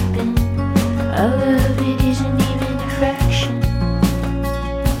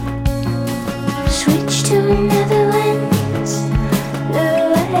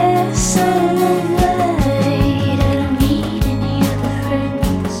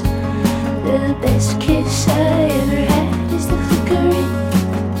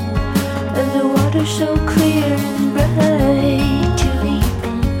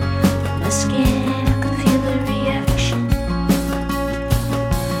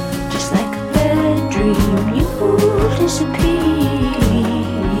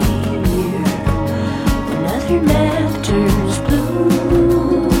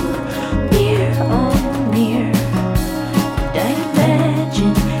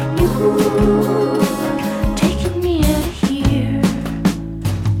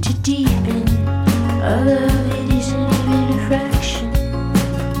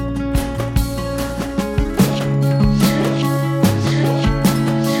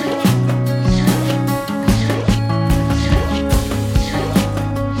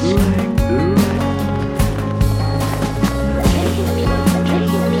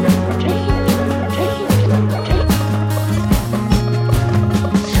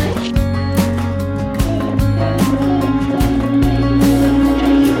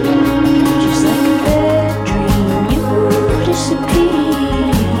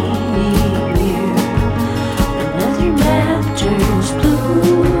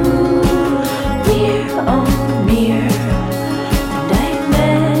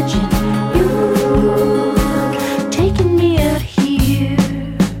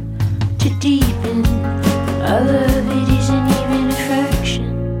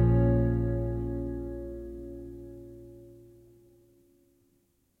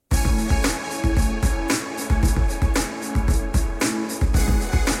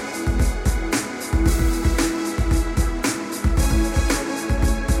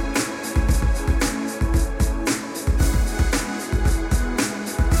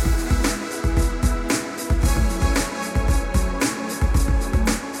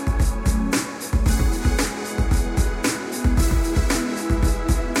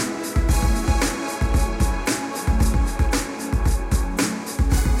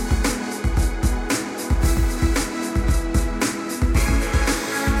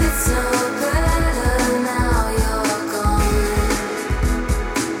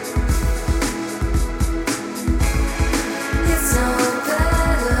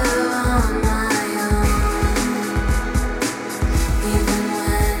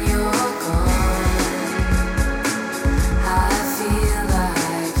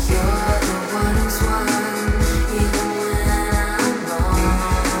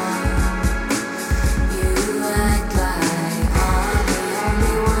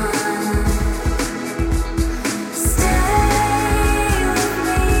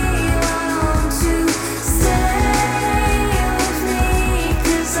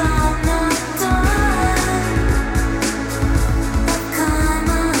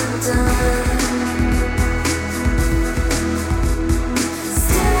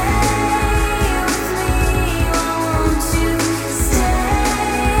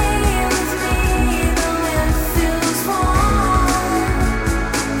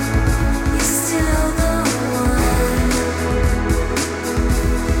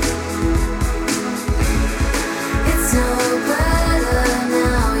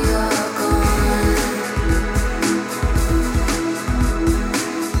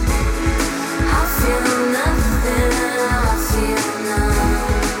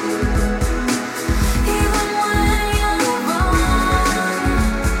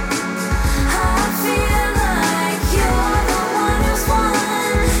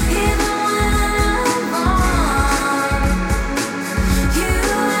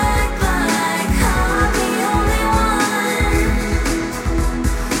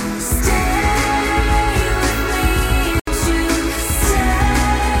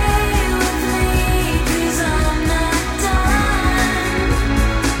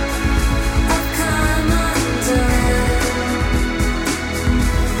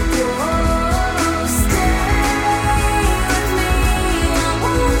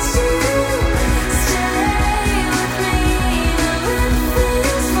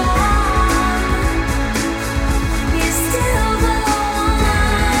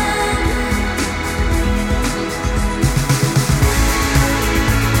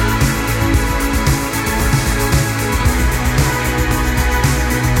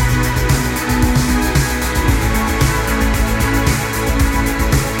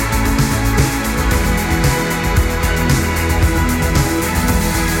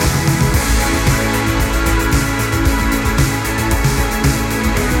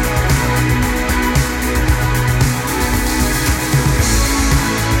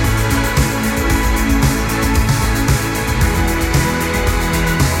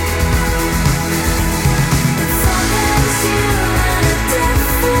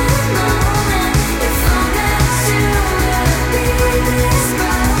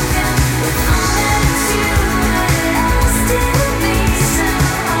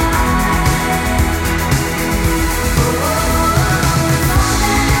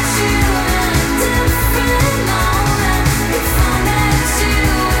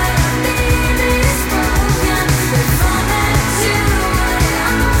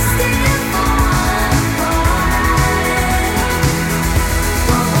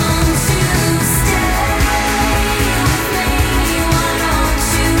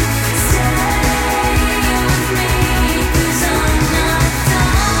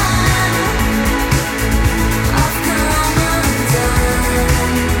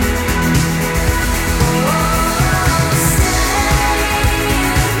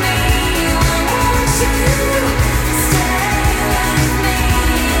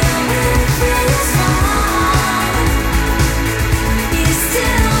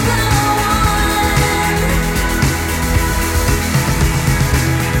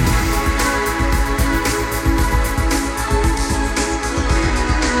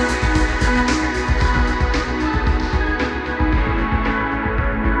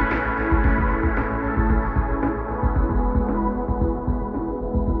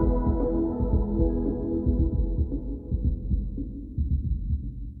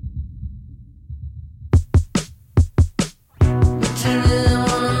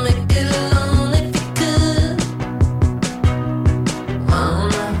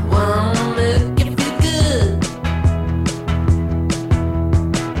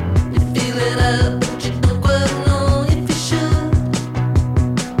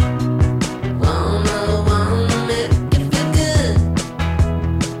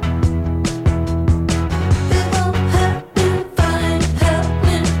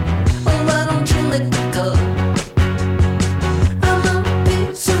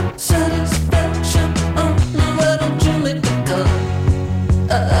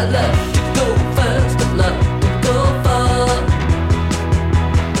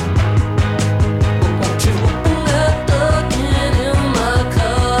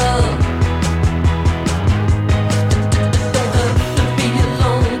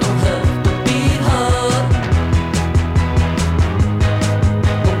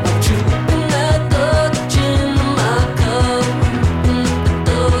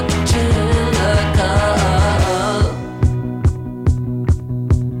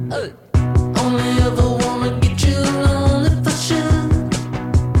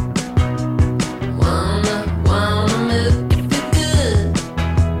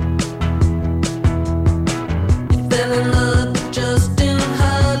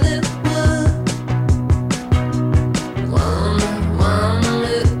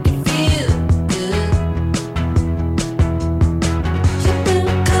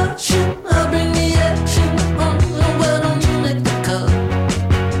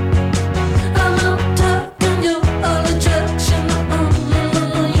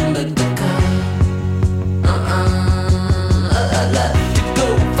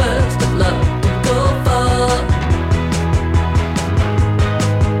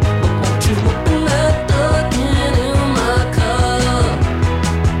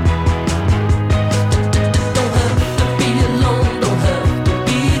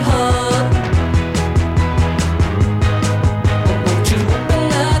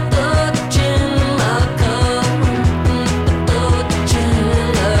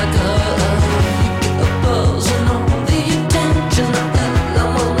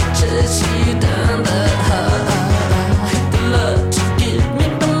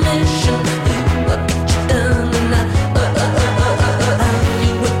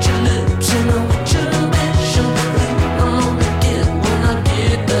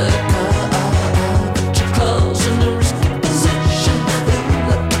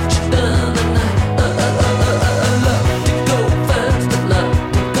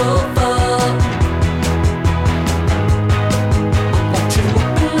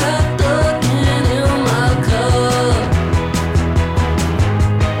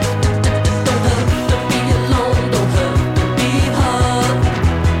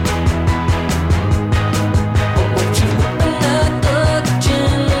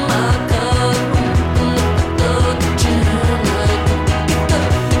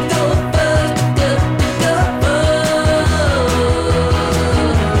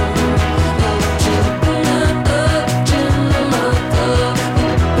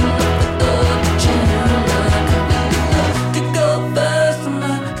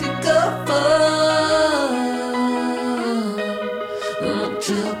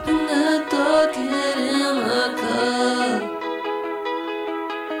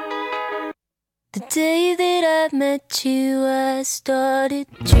 I met you, I started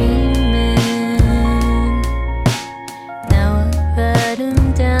dreaming. Now I write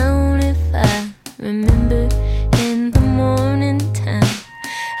them down if I remember in the morning time.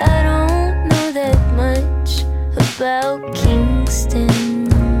 I don't know that much about Kingston,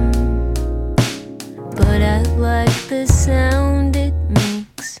 but I like the sound it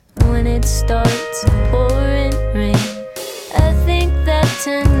makes when it starts pouring rain. I think that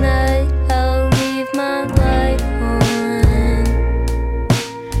tonight I'll leave my light on,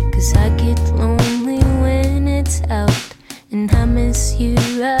 'cause I get lonely when it's out, and I miss you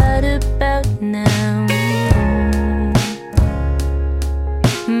right about now.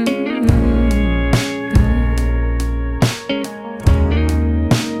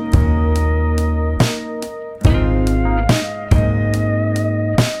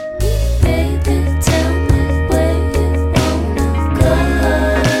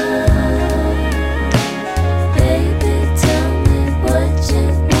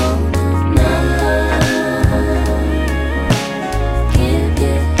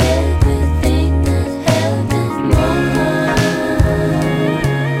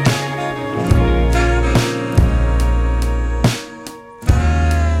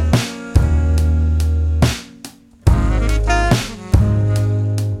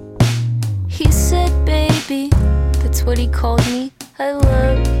 He said, baby, that's what he called me, I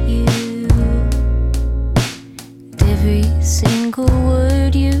love you. And every single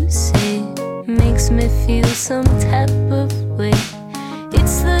word you say makes me feel some type of way.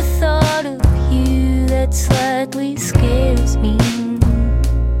 It's the thought of you that slightly scares me,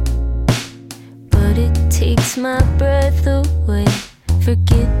 but it takes my breath away.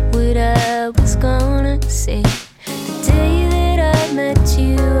 Forget what I was gonna say. The day that I met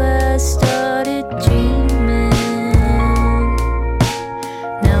you, I started dreaming.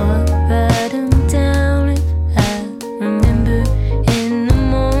 Now I write them down if I remember in the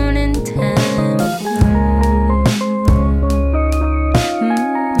morning time.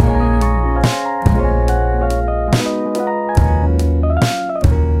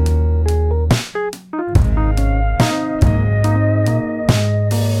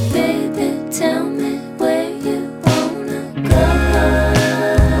 Baby, tell me where you wanna go.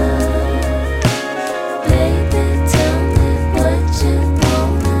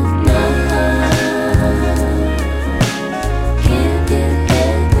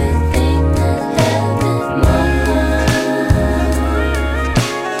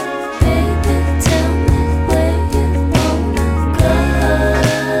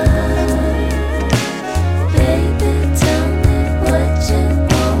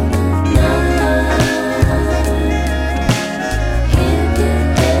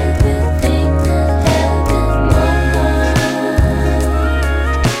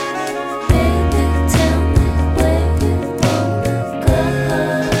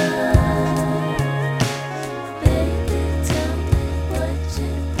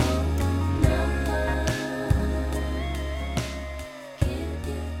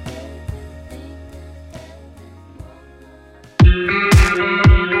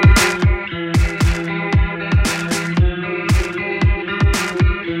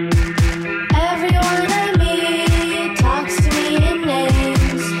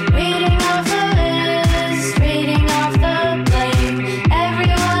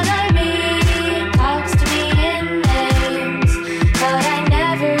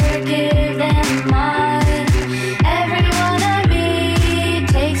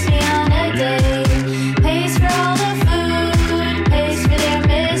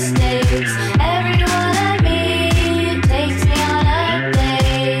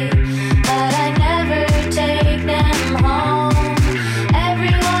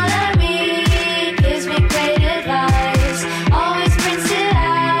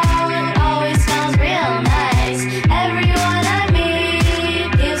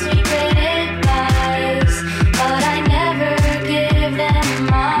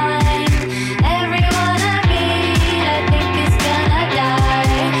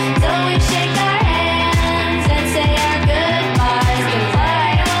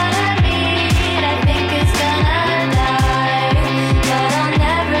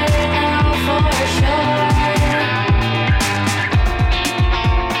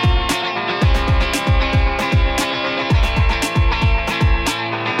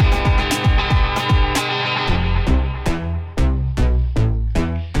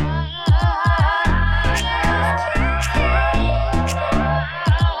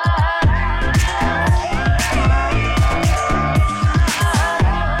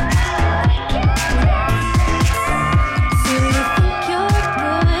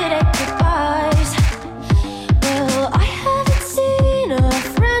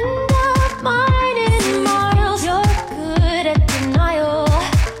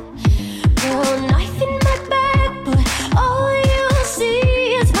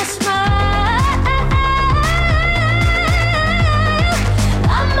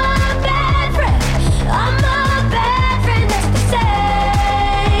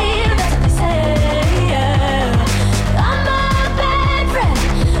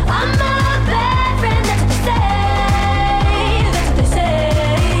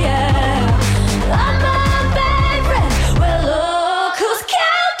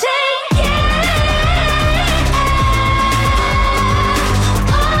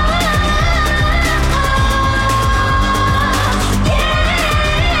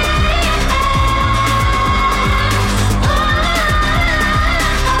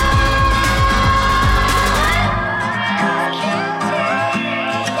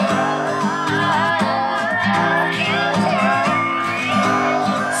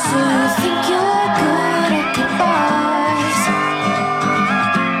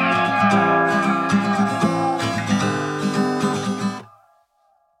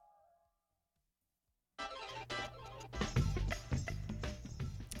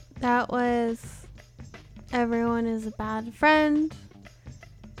 is a Bad Friend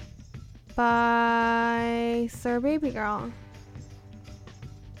by Sir Baby Girl.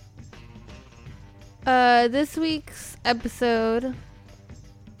 This week's episode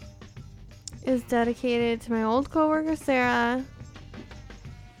is dedicated to my old coworker Sarah.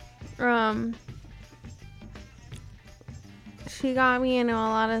 She got me into a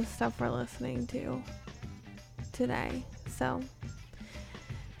lot of stuff we're listening to today. So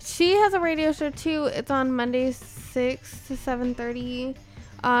she has a radio show too. It's on Mondays 6 to 7:30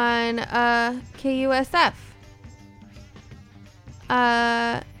 on KUSF.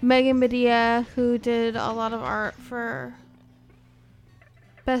 Megan Medea, who did a lot of art for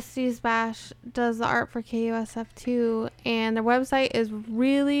Besties Bash, does the art for KUSF too, and their website is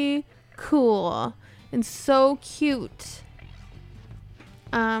really cool and so cute.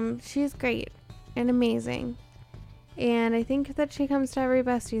 She's great and amazing, and I think that she comes to every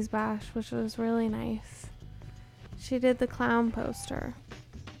Besties Bash, which was really nice. She did the clown poster.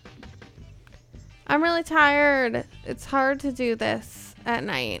 I'm really tired. It's hard to do this at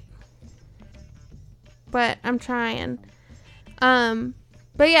night, but I'm trying.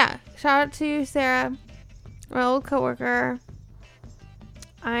 But yeah, shout out to Sarah, my old coworker.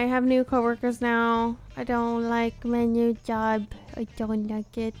 I have new coworkers now. I don't like my new job. I don't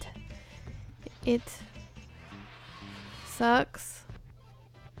like it. It sucks.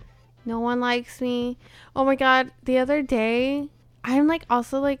 No one likes me. Oh my god, the other day, I'm like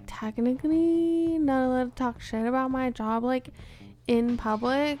also like technically not allowed to talk shit about my job like in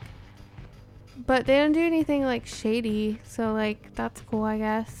public. But they don't do anything like shady, so like that's cool, I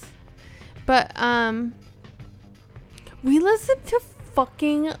guess. But we listened to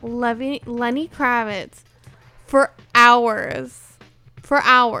fucking Lenny Kravitz for hours.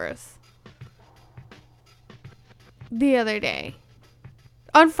 The other day.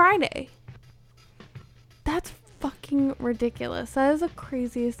 On Friday. That's fucking ridiculous. That is the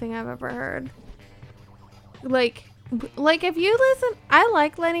craziest thing I've ever heard. Like if you listen, I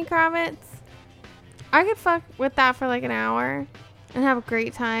like Lenny Kravitz. I could fuck with that for like an hour and have a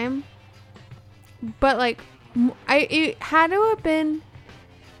great time. But like, it had to have been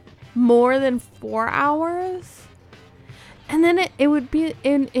more than 4 hours. And then it would be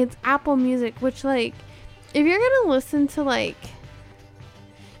in its Apple Music, which like, if you're going to listen to like,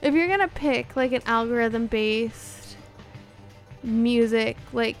 if you're going to pick like an algorithm based music,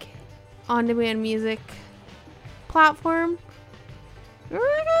 like on-demand music platform, you're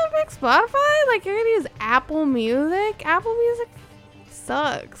gonna pick Spotify? Like, you're gonna use Apple Music? Apple Music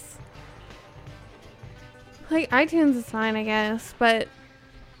sucks. Like, iTunes is fine, I guess, but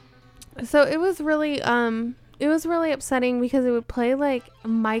so it was really upsetting because it would play like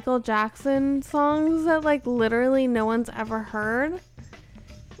Michael Jackson songs that like literally no one's ever heard.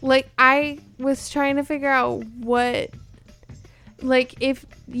 Like, I was trying to figure out what, like, if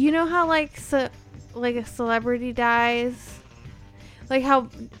you know how like like a celebrity dies, like how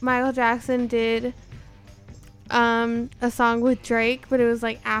Michael Jackson did a song with Drake, but it was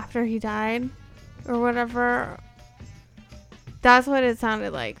like after he died or whatever. That's what it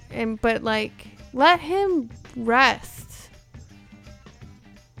sounded like. But like, let him rest.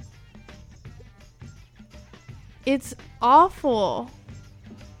 It's awful.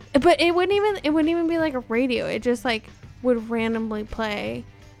 But it wouldn't even be like a radio. It just like would randomly play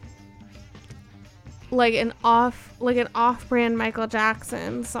like an off-brand Michael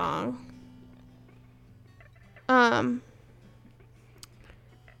Jackson song. I'm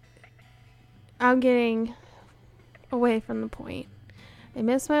getting away from the point. I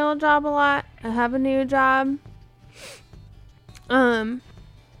miss my old job a lot. I have a new job. I'm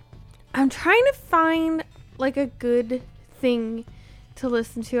trying to find like a good thing to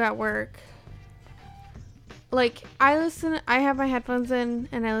listen to at work. Like, I have my headphones in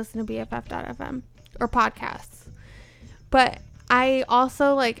and I listen to BFF.FM or podcasts. But I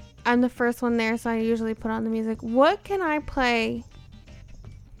also, like, I'm the first one there, so I usually put on the music. What can I play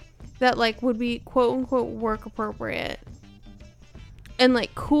that, like, would be quote unquote work appropriate and,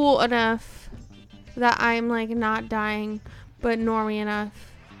 like, cool enough that I'm, like, not dying, but normy enough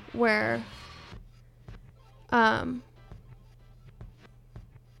where, my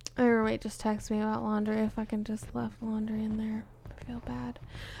roommate just texted me about laundry. If I can just left laundry in there, I feel bad.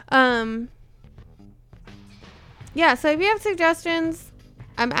 Yeah, so if you have suggestions,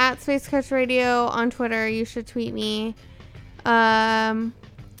 I'm at Space Coach Radio on Twitter. You should tweet me. I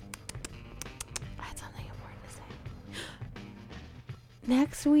had something important to say.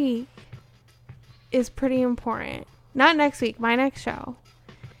 Next week is pretty important. Not next week, my next show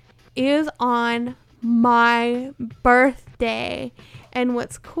is on my birthday. And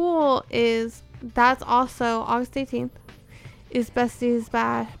what's cool is that's also August 18th is Bestie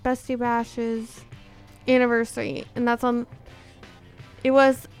Bash's anniversary, and that's on.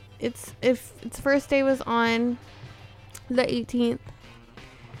 Its first day was on the 18th,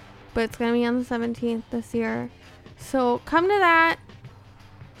 but it's gonna be on the 17th this year. So come to that.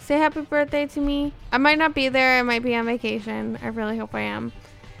 Say happy birthday to me. I might not be there. I might be on vacation. I really hope I am.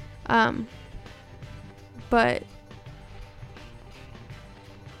 But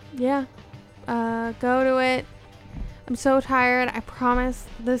yeah, go to it. I'm so tired. I promise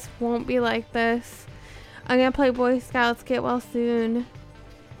this won't be like this. I'm gonna play Boy Scouts Get Well Soon.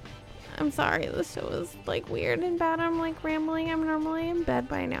 I'm sorry, this show is like weird and bad. I'm like rambling. I'm normally in bed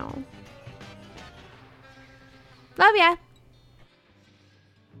by now. Love ya.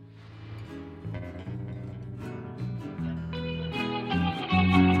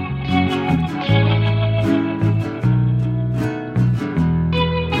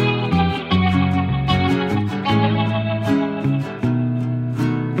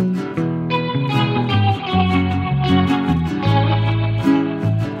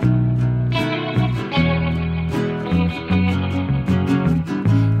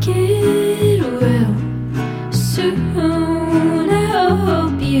 Get well soon, I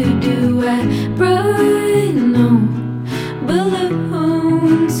hope you do. I brought no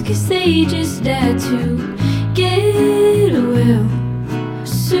balloons, 'cause they just died too. Get well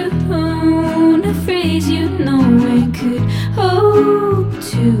soon, a phrase you know one could hope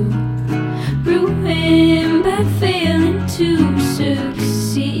to ruin by failing to succeed.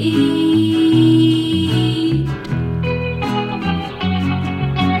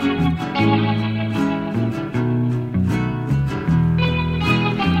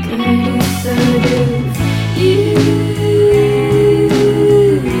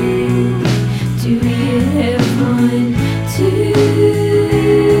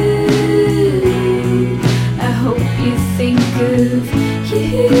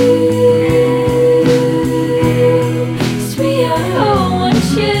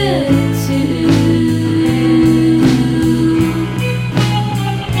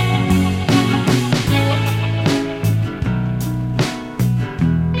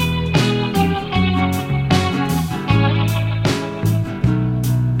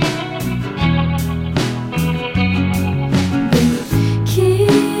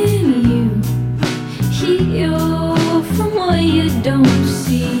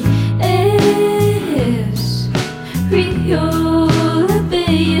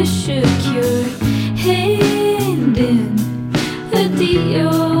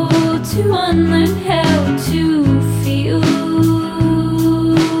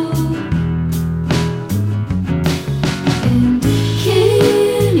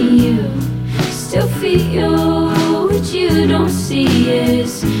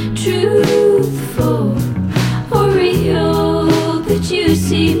 Truthful or real, but you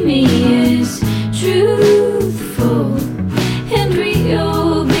see me as true.